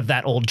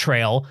old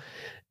trail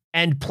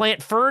and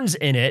plant ferns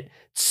in it,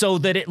 so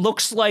that it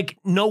looks like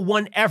no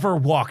one ever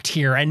walked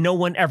here and no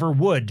one ever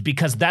would,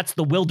 because that's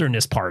the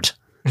wilderness part.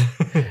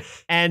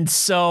 And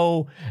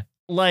so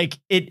like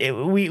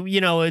we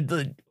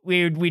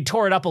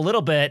tore it up a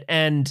little bit,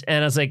 and I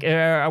was like,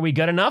 are we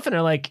good enough? And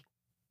they're like,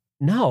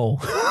 no.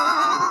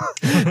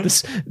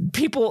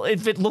 People,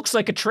 if it looks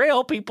like a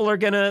trail, people are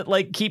gonna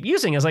like keep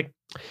using it. I was like,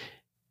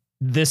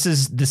 this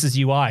is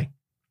UI.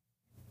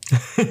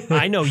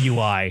 I know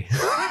UI.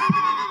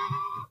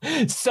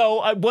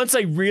 So once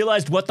I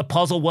realized what the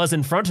puzzle was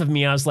in front of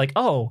me, I was like,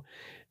 oh,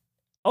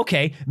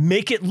 okay,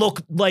 make it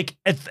look like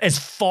as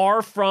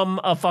far from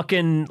a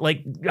fucking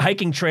like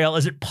hiking trail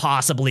as it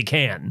possibly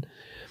can.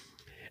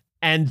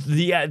 And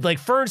the like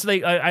ferns,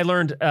 I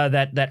learned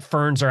that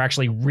ferns are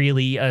actually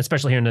really,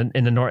 especially here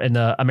in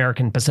the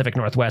American Pacific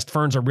Northwest,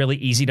 ferns are really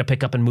easy to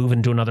pick up and move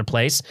into another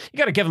place. You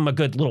got to give them a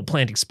good little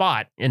planting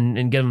spot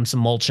and give them some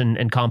mulch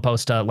and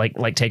compost to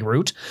like take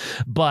root.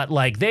 But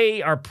like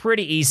they are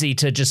pretty easy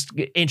to just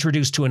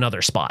introduce to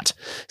another spot.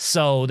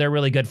 So they're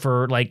really good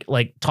for like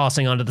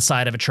tossing onto the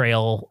side of a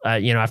trail,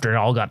 after it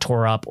all got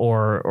tore up,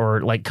 or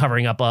like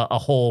covering up a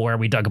hole where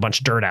we dug a bunch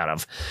of dirt out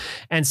of.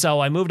 And so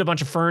I moved a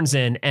bunch of ferns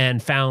in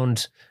and found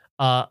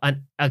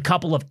a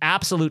couple of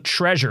absolute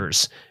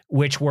treasures,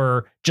 which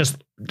were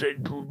just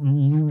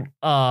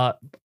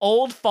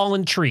old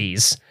fallen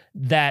trees.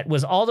 That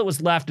was all that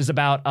was left. Is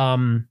about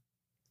I'll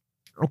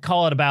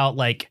call it about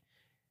like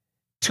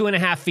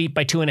 2.5 feet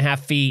by 2.5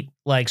 feet,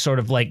 like sort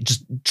of like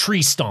just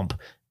tree stump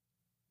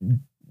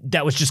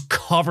that was just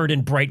covered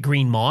in bright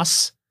green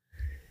moss.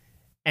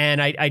 And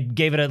I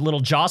gave it a little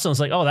jostle and was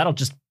like, oh, that'll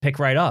just pick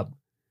right up.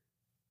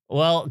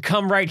 Well,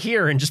 come right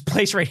here and just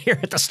place right here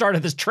at the start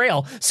of this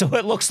trail, so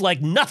it looks like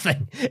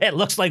nothing. It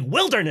looks like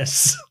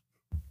wilderness.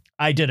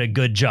 I did a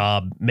good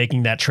job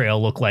making that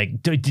trail look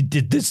like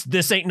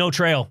this ain't no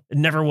trail. It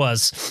never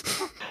was.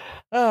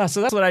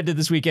 So that's what I did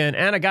this weekend,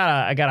 and I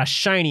got a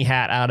shiny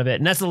hat out of it.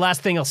 And that's the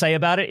last thing I'll say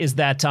about it is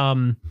that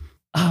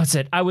that's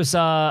it. I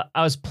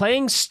was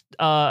playing.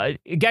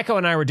 Gecko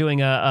and I were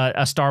doing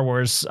a Star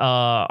Wars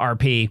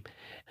RP.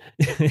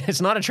 It's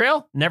not a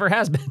trail. Never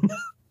has been.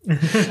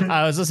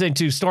 I was listening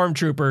to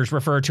stormtroopers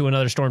refer to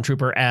another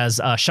stormtrooper as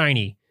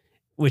shiny,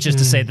 which is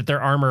to say that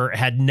their armor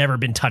had never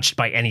been touched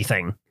by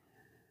anything.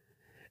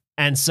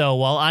 And so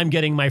while I'm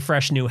getting my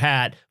fresh new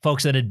hat,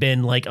 folks that had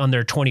been like on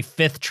their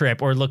 25th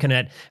trip were looking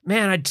at,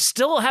 man, I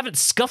still haven't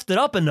scuffed it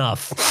up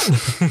enough.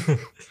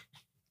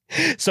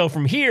 So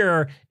from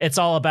here, it's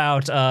all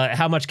about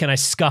how much can I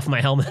scuff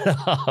my helmet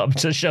up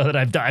to show that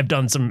I've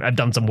done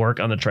some work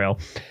on the trail.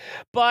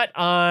 But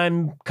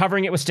I'm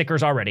covering it with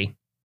stickers already.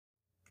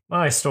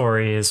 My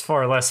story is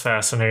far less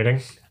fascinating.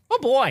 Oh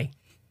boy.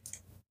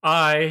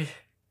 I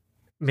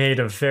made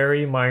a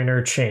very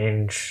minor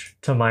change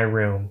to my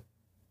room,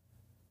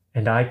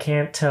 and I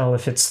can't tell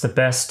if it's the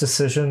best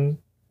decision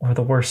or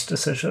the worst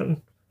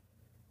decision.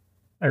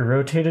 I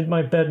rotated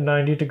my bed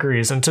 90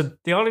 degrees, and to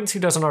the audience who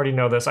doesn't already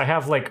know this, I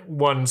have like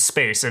one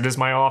space. It is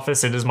my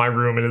office, it is my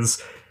room, it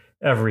is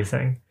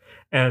everything.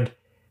 And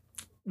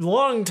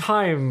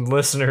long-time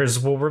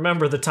listeners will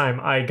remember the time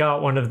I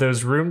got one of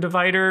those room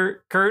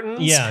divider curtains.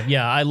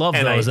 Yeah, I love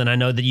those, and I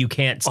know that you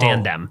can't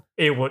stand them.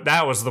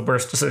 That was the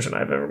worst decision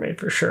I've ever made,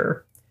 for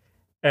sure.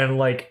 And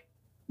like,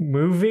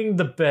 moving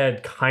the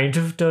bed kind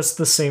of does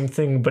the same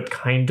thing, but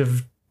kind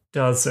of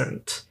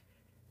doesn't.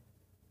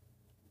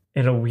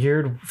 In a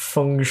weird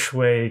feng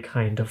shui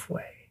kind of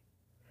way.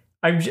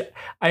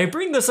 I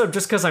bring this up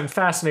just because I'm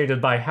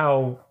fascinated by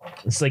how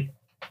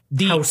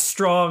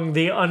strong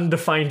the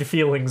undefined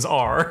feelings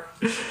are.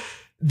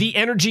 The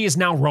energy is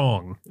now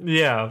wrong.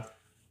 Yeah.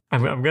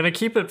 I'm going to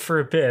keep it for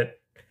a bit,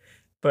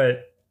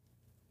 but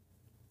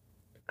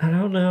I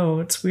don't know.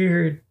 It's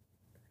weird.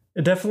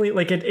 It definitely,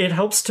 like, it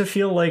helps to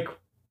feel like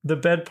the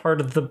bed part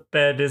of the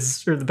bed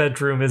or the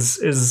bedroom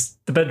is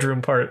the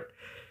bedroom part,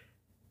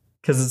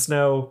 because it's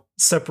now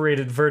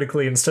separated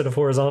vertically instead of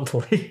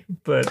horizontally.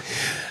 But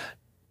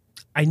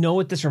I know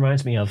what this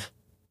reminds me of.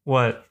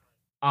 What?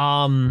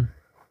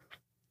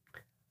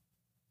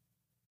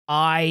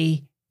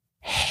 I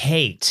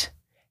hate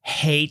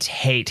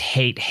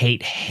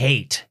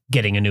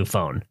getting a new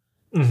phone.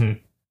 Mm-hmm.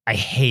 I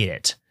hate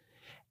it.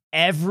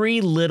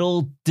 Every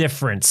little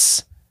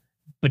difference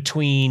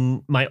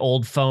between my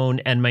old phone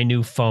and my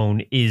new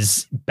phone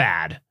is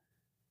bad.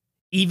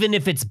 Even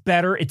if it's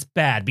better, it's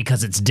bad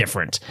because it's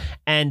different.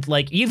 And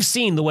like, you've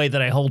seen the way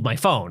that I hold my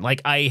phone.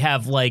 Like I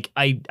have like,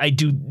 I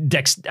do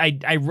dex,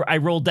 I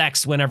roll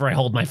dex whenever I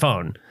hold my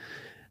phone.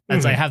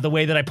 As I have the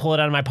way that I pull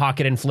it out of my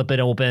pocket and flip it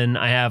open.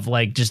 I have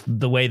like just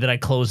the way that I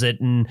close it,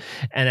 and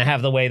I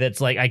have the way that's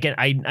like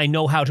I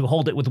know how to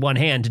hold it with one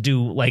hand to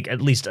do like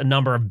at least a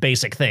number of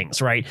basic things,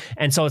 right?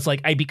 And so it's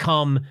like I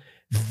become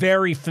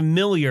very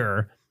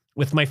familiar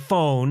with my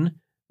phone,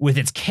 with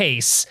its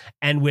case,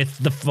 and with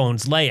the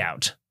phone's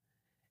layout.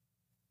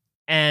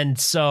 And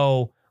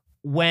so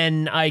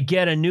when I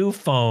get a new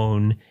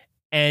phone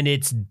and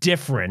it's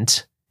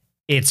different,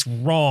 it's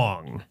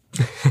wrong.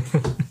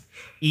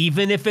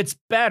 Even if it's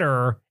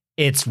better,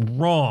 it's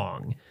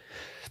wrong.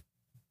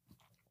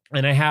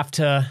 And I have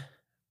to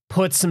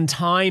put some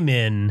time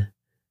in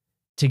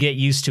to get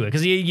used to it.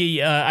 Because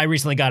I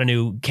recently got a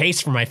new case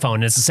for my phone,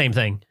 and it's the same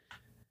thing.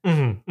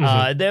 Mm-hmm,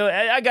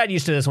 I got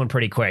used to this one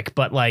pretty quick,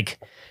 but like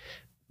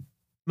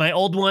my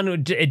old one,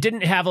 it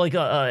didn't have like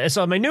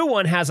so my new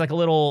one has like a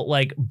little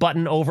like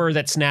button over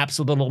that snaps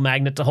with a little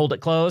magnet to hold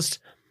it closed.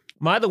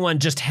 My other one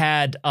just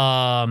had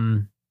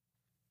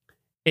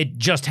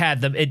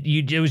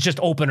it was just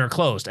open or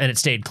closed, and it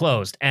stayed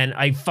closed. And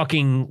I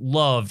fucking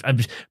loved,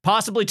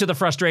 possibly to the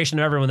frustration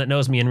of everyone that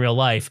knows me in real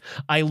life,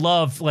 I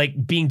love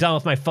like being done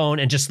with my phone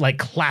and just like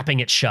clapping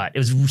it shut. It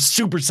was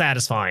super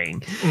satisfying.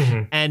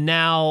 Mm-hmm. And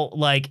now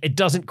like it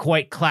doesn't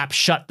quite clap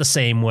shut the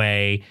same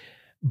way,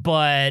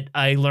 but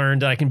I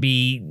learned that I can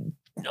be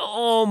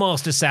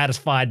almost as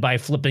satisfied by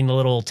flipping the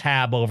little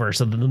tab over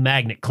so that the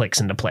magnet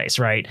clicks into place,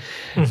 right?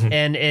 Mm-hmm.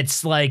 And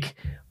it's like,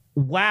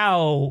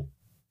 wow,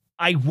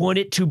 I want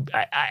it to,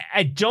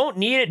 I don't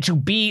need it to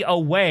be a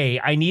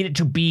way. I need it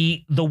to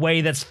be the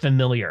way that's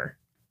familiar.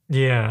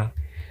 Yeah.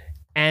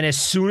 And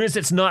as soon as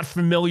it's not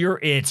familiar,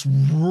 it's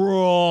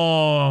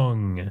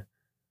wrong.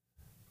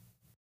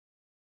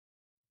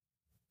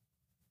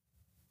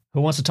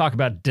 Who wants to talk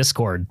about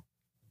Discord?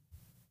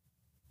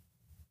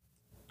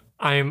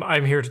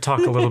 I'm here to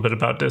talk a little bit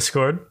about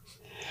Discord.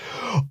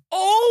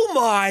 Oh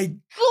my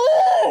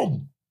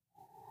god!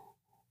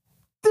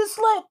 This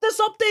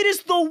update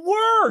is the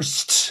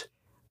worst.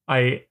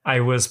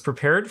 I was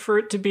prepared for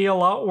it to be a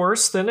lot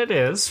worse than it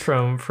is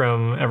from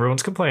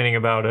everyone's complaining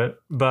about it,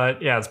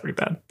 but yeah, it's pretty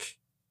bad.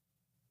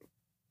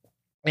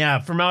 Yeah,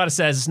 from what it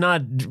says, it's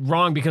not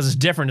wrong because it's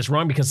different. It's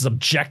wrong because it's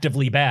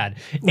objectively bad.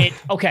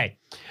 Okay.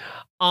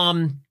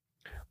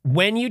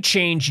 When you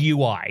change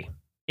UI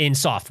in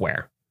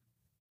software,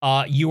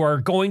 you are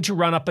going to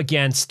run up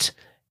against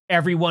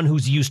everyone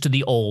who's used to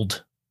the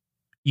old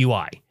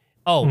UI.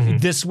 Oh,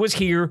 This was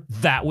here,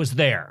 that was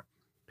there.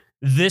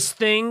 This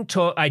thing,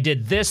 I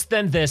did this,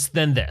 then this,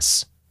 then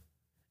this.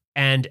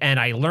 And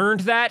I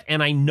learned that,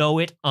 and I know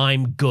it,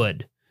 I'm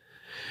good.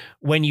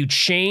 When you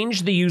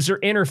change the user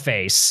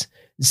interface,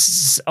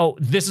 oh,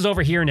 this is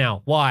over here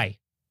now. Why?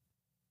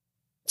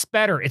 It's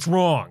better, it's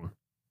wrong.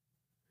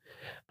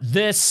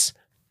 This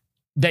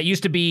that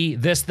used to be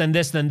this, then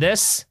this, then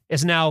this,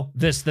 is now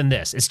this, then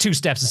this. It's 2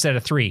 steps instead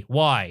of 3.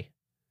 Why?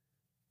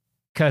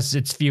 Because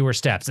it's fewer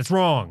steps. It's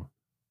wrong.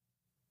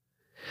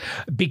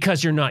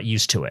 Because you're not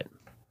used to it.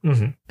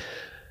 Mm-hmm.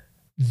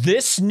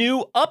 This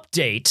new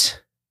update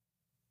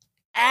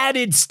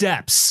added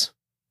steps.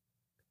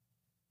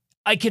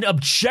 I can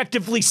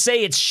objectively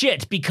say it's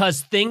shit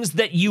because things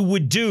that you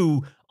would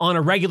do on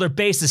a regular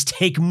basis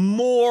take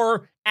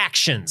more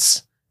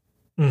actions.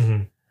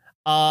 Mm-hmm.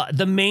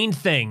 The main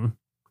thing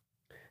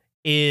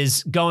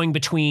is going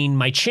between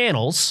my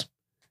channels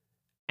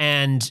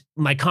and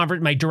my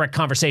direct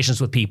conversations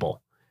with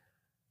people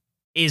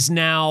is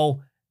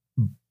now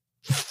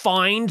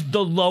find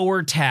the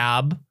lower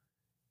tab,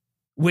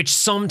 which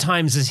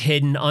sometimes is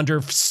hidden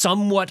under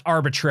somewhat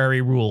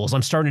arbitrary rules.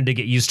 I'm starting to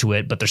get used to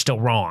it, but they're still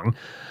wrong.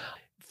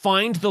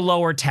 Find the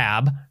lower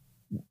tab,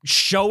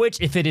 show it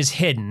if it is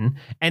hidden,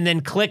 and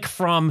then click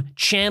from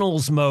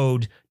channels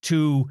mode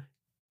to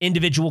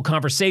individual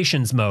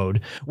conversations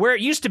mode, where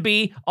it used to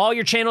be all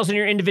your channels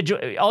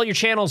and all your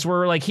channels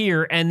were like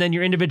here, and then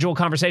your individual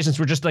conversations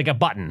were just like a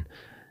button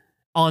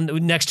on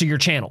next to your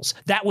channels.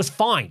 That was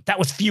fine. That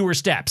was fewer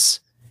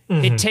steps.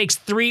 It takes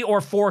 3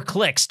 or 4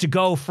 clicks to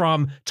go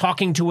from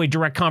talking to a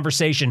direct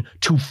conversation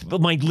to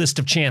my list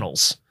of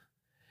channels.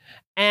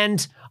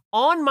 And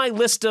on my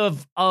list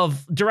of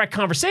direct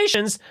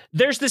conversations,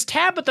 there's this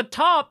tab at the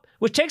top,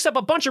 which takes up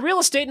a bunch of real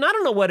estate, and I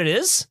don't know what it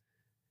is.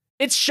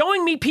 It's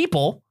showing me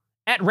people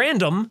at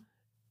random.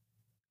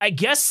 I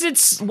guess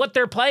it's what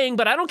they're playing,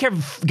 but I don't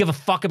give a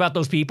fuck about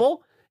those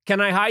people.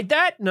 Can I hide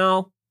that?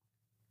 No.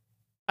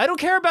 I don't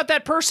care about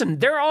that person.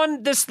 They're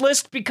on this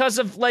list because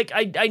of like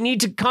I need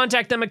to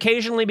contact them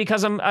occasionally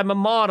because I'm a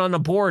mod on a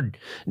board.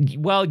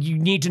 Well, you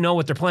need to know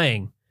what they're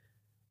playing.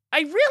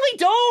 I really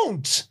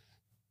don't.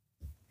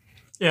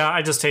 Yeah,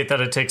 I just hate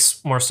that it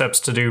takes more steps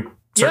to do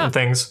certain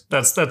things.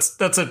 That's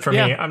it for me.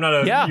 I'm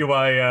not a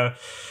UI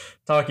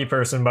talky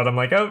person, but I'm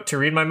like, oh, to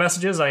read my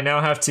messages, I now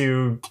have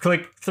to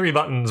click 3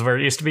 buttons where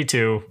it used to be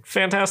 2.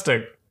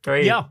 Fantastic.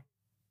 Great. Yeah.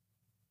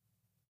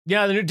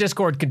 Yeah, the new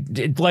Discord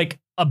could, like,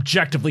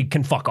 objectively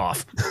can fuck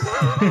off.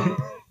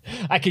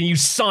 I can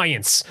use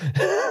science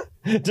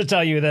to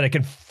tell you that it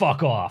can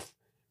fuck off.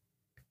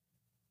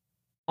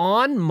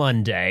 On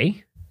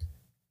Monday,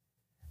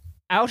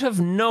 out of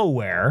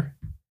nowhere,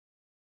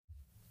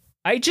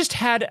 I just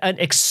had an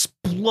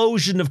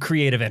explosion of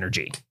creative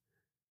energy.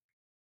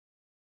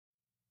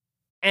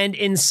 And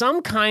in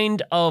some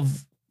kind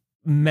of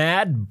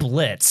mad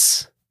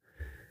blitz,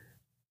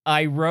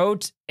 I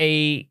wrote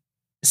a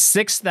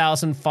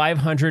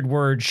 6,500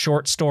 word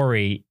short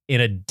story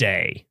in a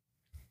day.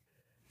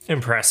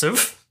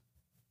 Impressive.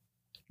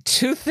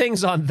 2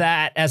 things on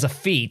that as a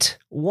feat.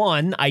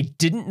 1, I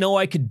didn't know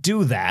I could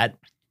do that.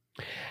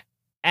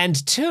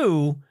 And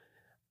 2,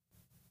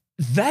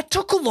 that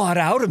took a lot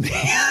out of me.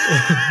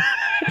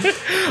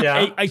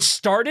 Yeah. I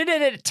started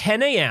it at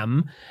 10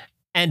 a.m.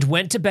 and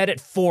went to bed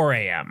at 4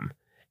 a.m.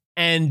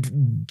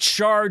 and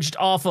charged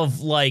off of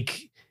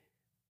like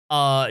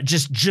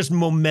just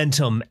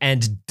momentum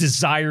and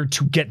desire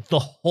to get the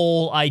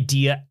whole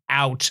idea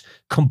out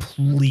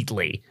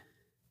completely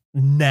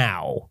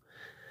now.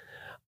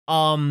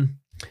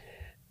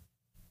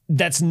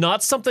 That's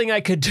not something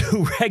I could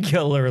do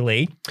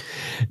regularly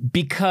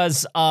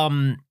because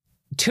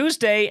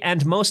Tuesday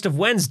and most of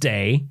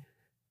Wednesday,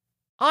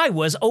 I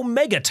was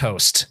Omega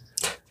Toast.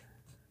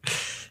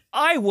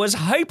 I was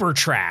hyper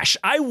trash.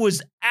 I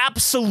was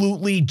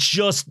absolutely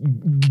just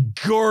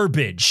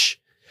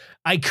garbage.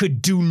 I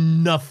could do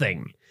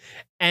nothing.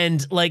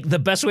 And like the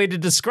best way to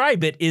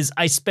describe it is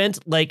I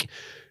spent like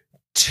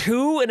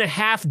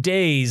 2.5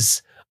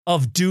 days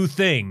of do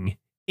thing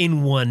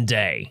in one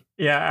day.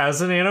 Yeah,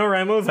 as an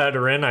NaNoWriMo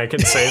veteran, I can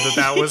say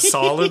that was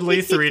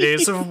solidly 3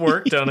 days of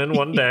work done in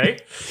one day.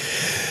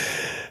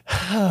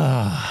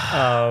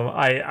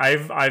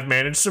 I've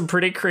managed some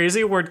pretty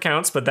crazy word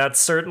counts, but that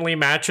certainly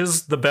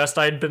matches the best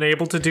I'd been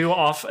able to do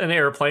off an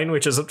airplane,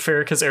 which isn't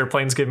fair because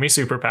airplanes give me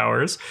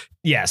superpowers.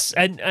 Yes,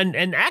 and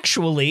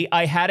actually,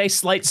 I had a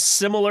slight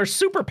similar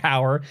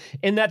superpower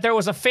in that there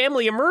was a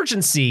family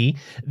emergency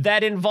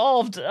that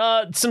involved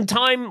some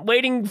time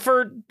waiting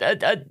for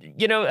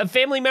a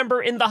family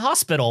member in the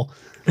hospital.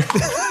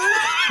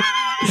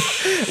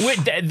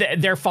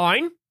 They're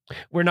fine.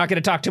 We're not going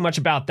to talk too much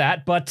about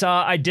that, but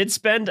I did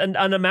spend an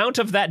amount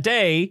of that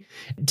day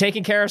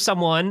taking care of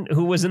someone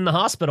who was in the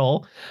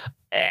hospital.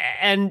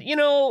 And,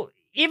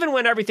 even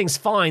when everything's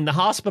fine, the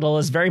hospital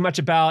is very much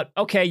about,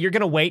 okay, you're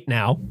going to wait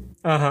now.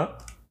 Uh-huh.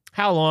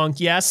 How long?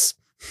 Yes.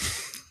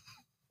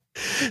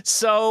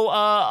 So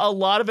a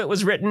lot of it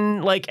was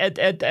written like at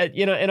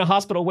in a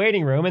hospital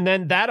waiting room. And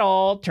then that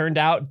all turned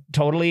out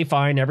totally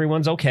fine.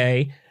 Everyone's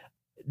okay.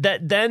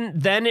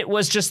 Then it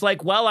was just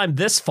like, well, I'm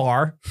this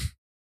far.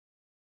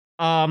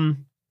 The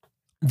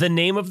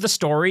name of the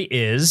story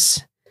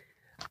is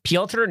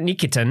Piotr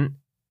Nikitin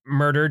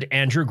Murdered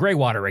Andrew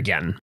Greywater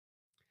Again.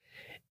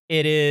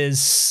 It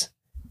is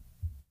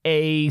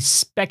a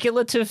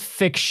speculative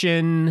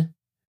fiction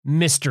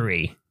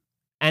mystery,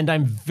 and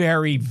I'm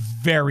very,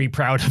 very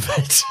proud of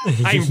it.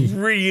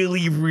 I'm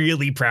really,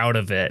 really proud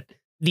of it.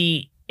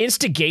 The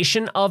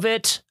instigation of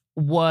it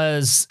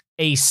was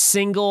a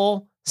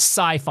single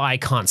sci-fi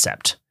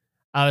concept.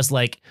 I was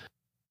like,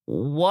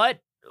 what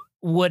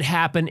would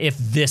happen if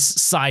this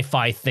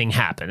sci-fi thing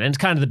happened? And it's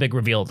kind of the big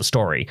reveal of the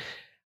story.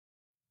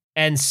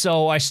 And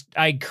so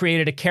I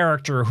created a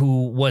character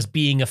who was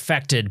being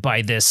affected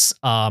by this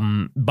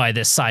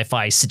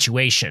sci-fi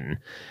situation,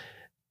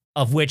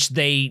 of which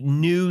they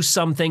knew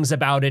some things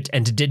about it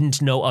and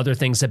didn't know other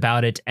things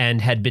about it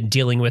and had been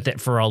dealing with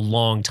it for a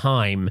long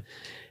time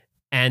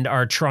and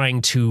are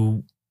trying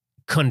to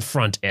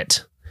confront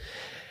it.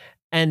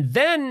 And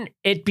then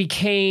it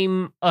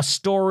became a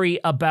story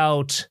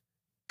about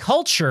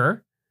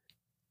culture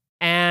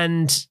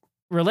and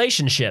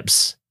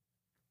relationships,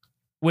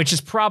 which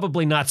is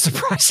probably not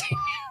surprising.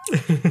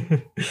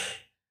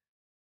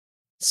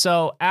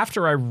 So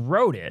after I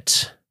wrote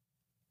it,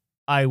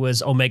 I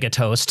was Omega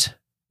Toast.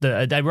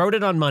 I wrote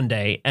it on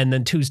Monday, and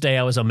then Tuesday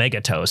I was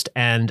Omega Toast,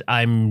 and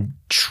I'm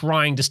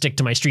trying to stick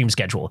to my stream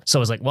schedule. So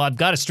I was like, well, I've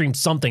got to stream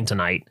something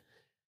tonight.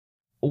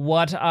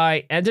 What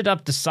I ended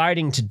up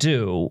deciding to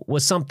do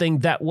was something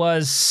that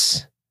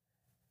was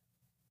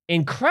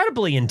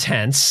incredibly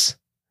intense,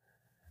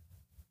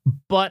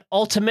 but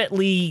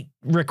ultimately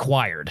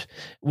required,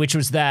 which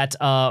was that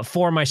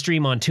for my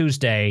stream on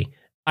Tuesday,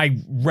 I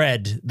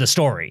read the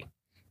story,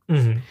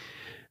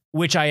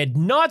 which I had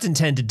not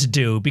intended to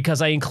do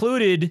because I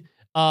included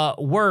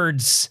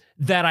words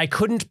that I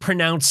couldn't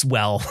pronounce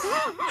well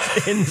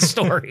in the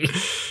story.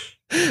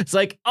 It's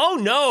like, oh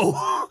no,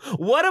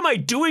 what am I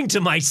doing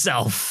to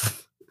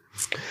myself?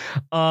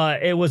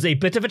 It was a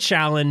bit of a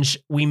challenge.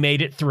 We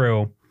made it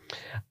through.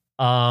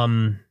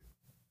 And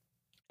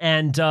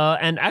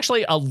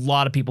actually a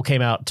lot of people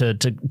came out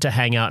to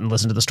hang out and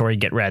listen to the story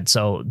get read.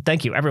 So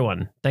thank you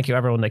everyone. Thank you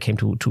everyone that came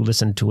to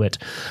listen to it.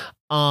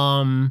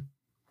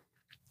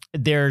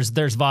 there's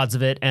VODs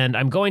of it, and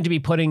I'm going to be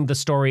putting the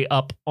story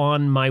up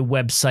on my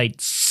website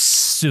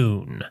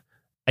soon.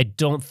 I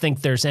don't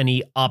think there's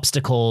any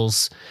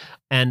obstacles.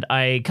 And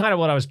I kind of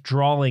what I was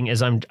drawing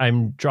is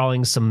I'm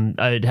drawing some.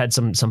 I had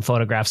some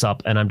photographs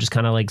up, and I'm just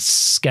kind of like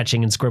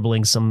sketching and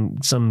scribbling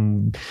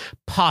some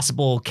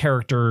possible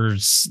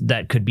characters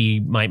that could be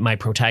my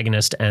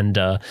protagonist. And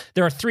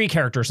there are 3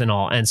 characters in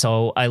all, and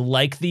so I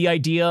like the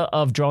idea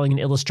of drawing an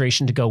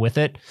illustration to go with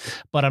it,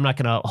 but I'm not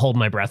going to hold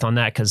my breath on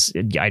that because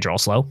I draw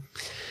slow.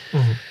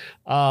 Mm-hmm.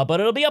 But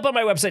it'll be up on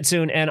my website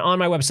soon, and on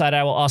my website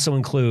I will also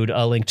include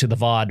a link to the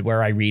VOD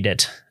where I read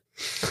it.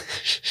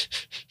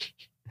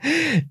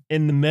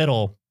 In the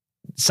middle,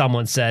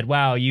 someone said,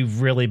 "Wow,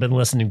 you've really been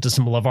listening to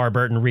some LeVar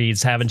Burton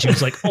reads, haven't you?"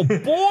 It's like, oh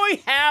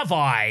boy, have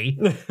I.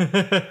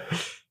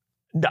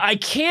 I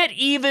can't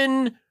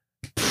even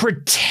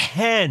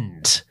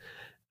pretend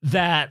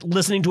that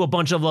listening to a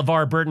bunch of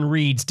LeVar Burton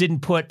reads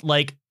didn't put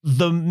like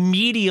the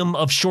medium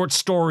of short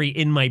story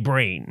in my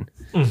brain.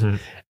 Mm-hmm.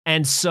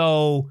 And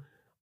so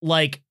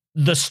like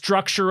the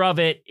structure of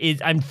it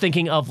is, I'm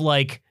thinking of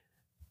like,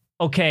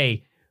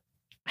 okay,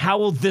 how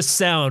will this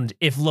sound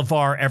if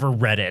LeVar ever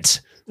read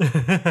it?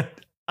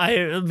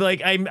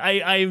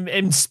 I'm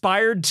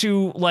inspired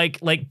to like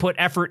put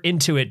effort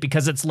into it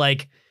because it's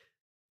like,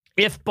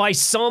 if by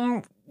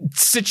some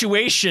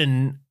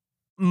situation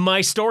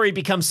my story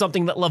becomes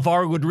something that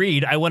LeVar would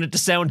read, I want it to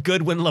sound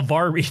good when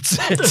LeVar reads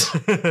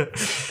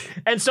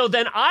it. And so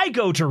then I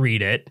go to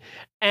read it,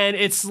 and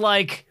it's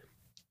like,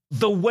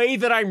 the way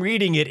that I'm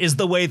reading it is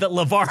the way that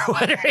LeVar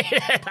would read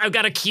it. I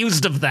got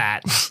accused of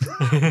that.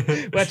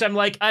 Which I'm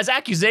like, as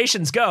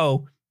accusations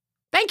go,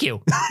 thank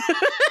you.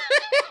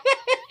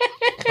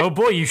 Oh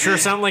boy, you sure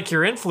sound like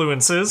your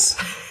influences.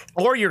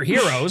 Or your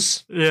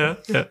heroes.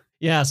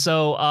 Yeah,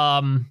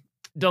 so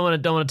don't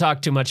want to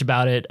talk too much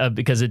about it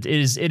because it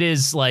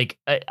is like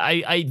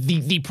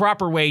the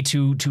proper way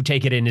to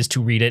take it in is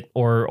to read it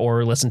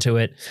or listen to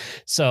it.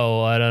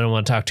 So I don't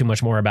want to talk too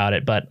much more about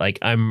it, but like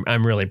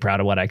I'm really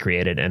proud of what I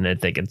created, and I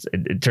think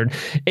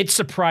it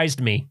surprised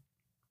me.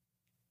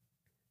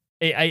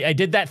 I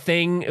did that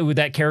thing with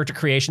that character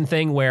creation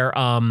thing where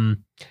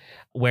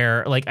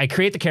like I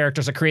create the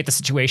characters, I create the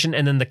situation,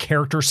 and then the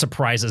character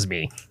surprises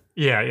me.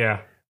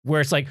 Yeah.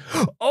 Where it's like,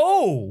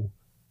 oh,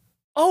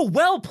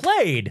 well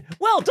played.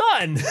 Well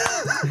done.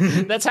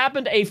 That's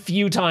happened a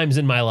few times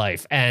in my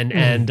life.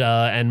 And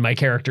my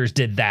characters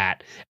did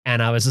that.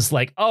 And I was just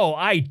like, oh,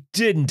 I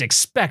didn't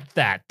expect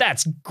that.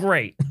 That's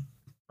great.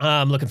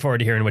 I'm looking forward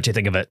to hearing what you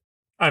think of it.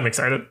 I'm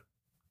excited.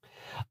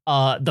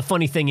 The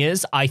funny thing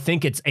is, I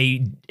think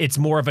it's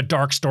more of a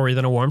dark story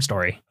than a warm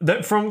story.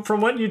 That from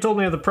what you told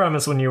me of the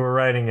premise when you were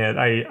writing it,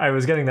 I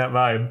was getting that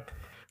vibe.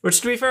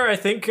 Which, to be fair, I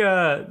think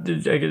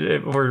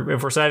if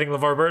we're citing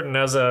LeVar Burton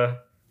as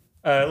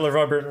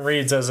LeVar Burton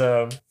reads as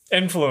a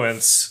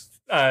influence,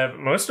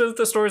 most of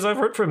the stories I've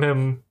heard from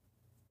him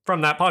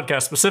from that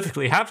podcast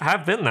specifically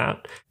have been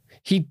that.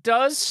 He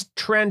does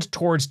trend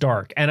towards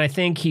dark, and I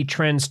think he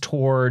trends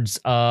towards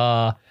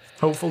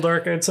hopeful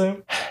dark, I'd say.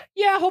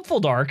 Yeah, hopeful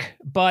dark,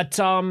 but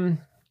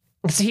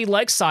he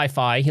likes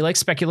sci-fi, he likes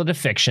speculative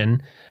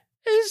fiction.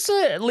 There's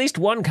at least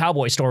one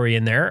cowboy story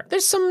in there.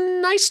 There's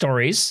some nice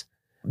stories.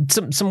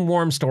 Some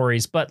warm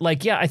stories, but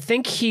like, yeah, I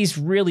think he's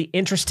really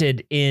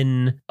interested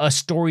in a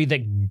story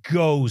that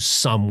goes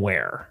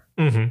somewhere.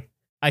 Mm-hmm.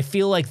 I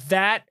feel like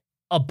that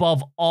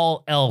above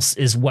all else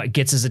is what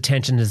gets his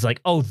attention, is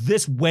like, oh,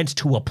 this went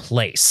to a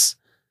place.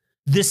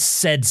 This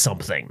said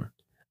something.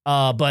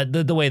 But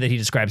the way that he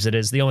describes it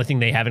is the only thing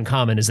they have in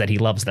common is that he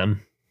loves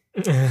them.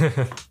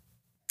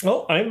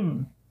 Well,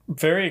 I'm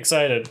very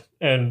excited,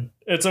 and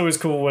it's always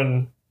cool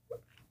when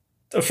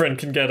a friend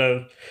can get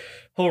a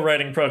whole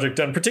writing project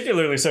done,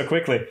 particularly so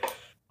quickly.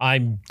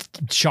 I'm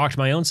shocked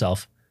my own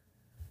self.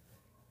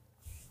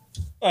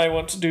 I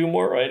want to do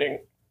more writing.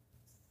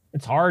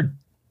 It's hard.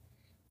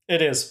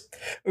 It is.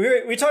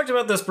 We talked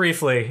about this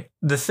briefly.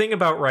 The thing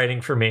about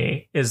writing for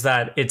me is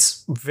that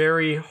it's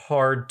very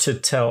hard to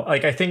tell.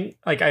 Like, I think,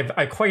 like,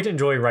 I quite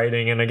enjoy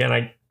writing, and again,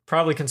 I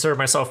probably consider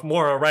myself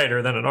more a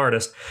writer than an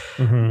artist.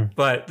 Mm-hmm.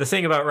 But the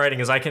thing about writing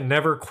is I can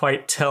never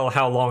quite tell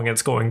how long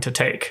it's going to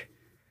take.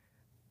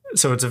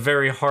 So it's a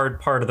very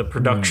hard part of the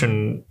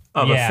production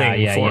of a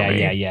thing for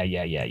me.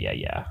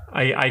 Yeah.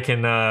 I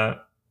can,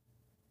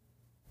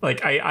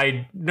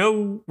 I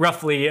know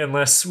roughly,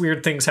 unless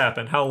weird things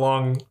happen, how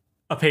long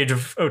a page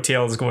of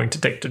OTL is going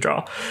to take to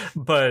draw.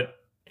 But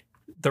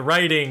the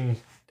writing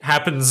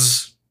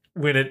happens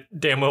when it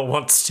damn well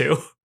wants to.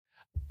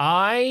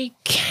 I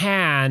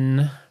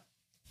can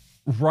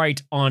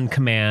write on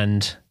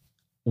command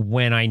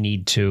when I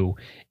need to.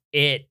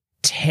 It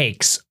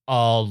takes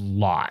a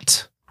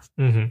lot.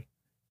 Mm-hmm.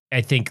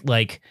 I think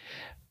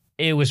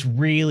it was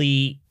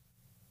really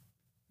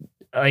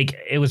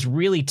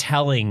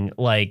telling,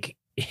 like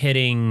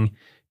hitting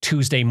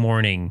Tuesday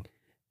morning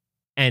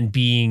and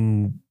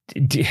being,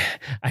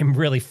 I'm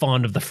really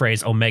fond of the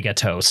phrase Omega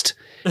Toast.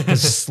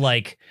 It's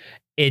like,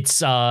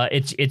 it's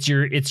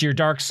your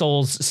Dark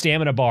Souls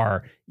stamina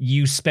bar.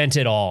 You spent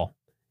it all.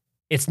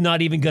 it's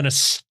not even going to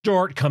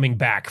start coming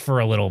back for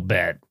a little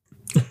bit.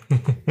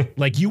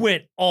 Like, you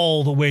went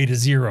all the way to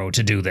 0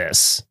 to do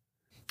this.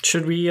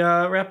 Should we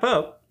wrap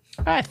up?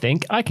 I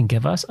think I can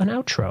give us an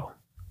outro.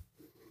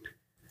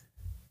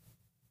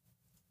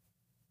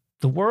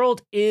 The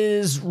world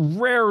is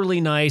rarely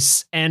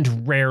nice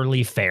and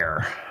rarely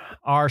fair.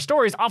 Our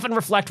stories often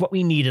reflect what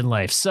we need in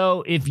life.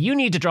 So if you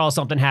need to draw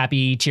something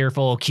happy,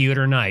 cheerful, cute,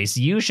 or nice,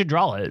 you should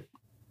draw it.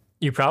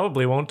 You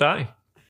probably won't die.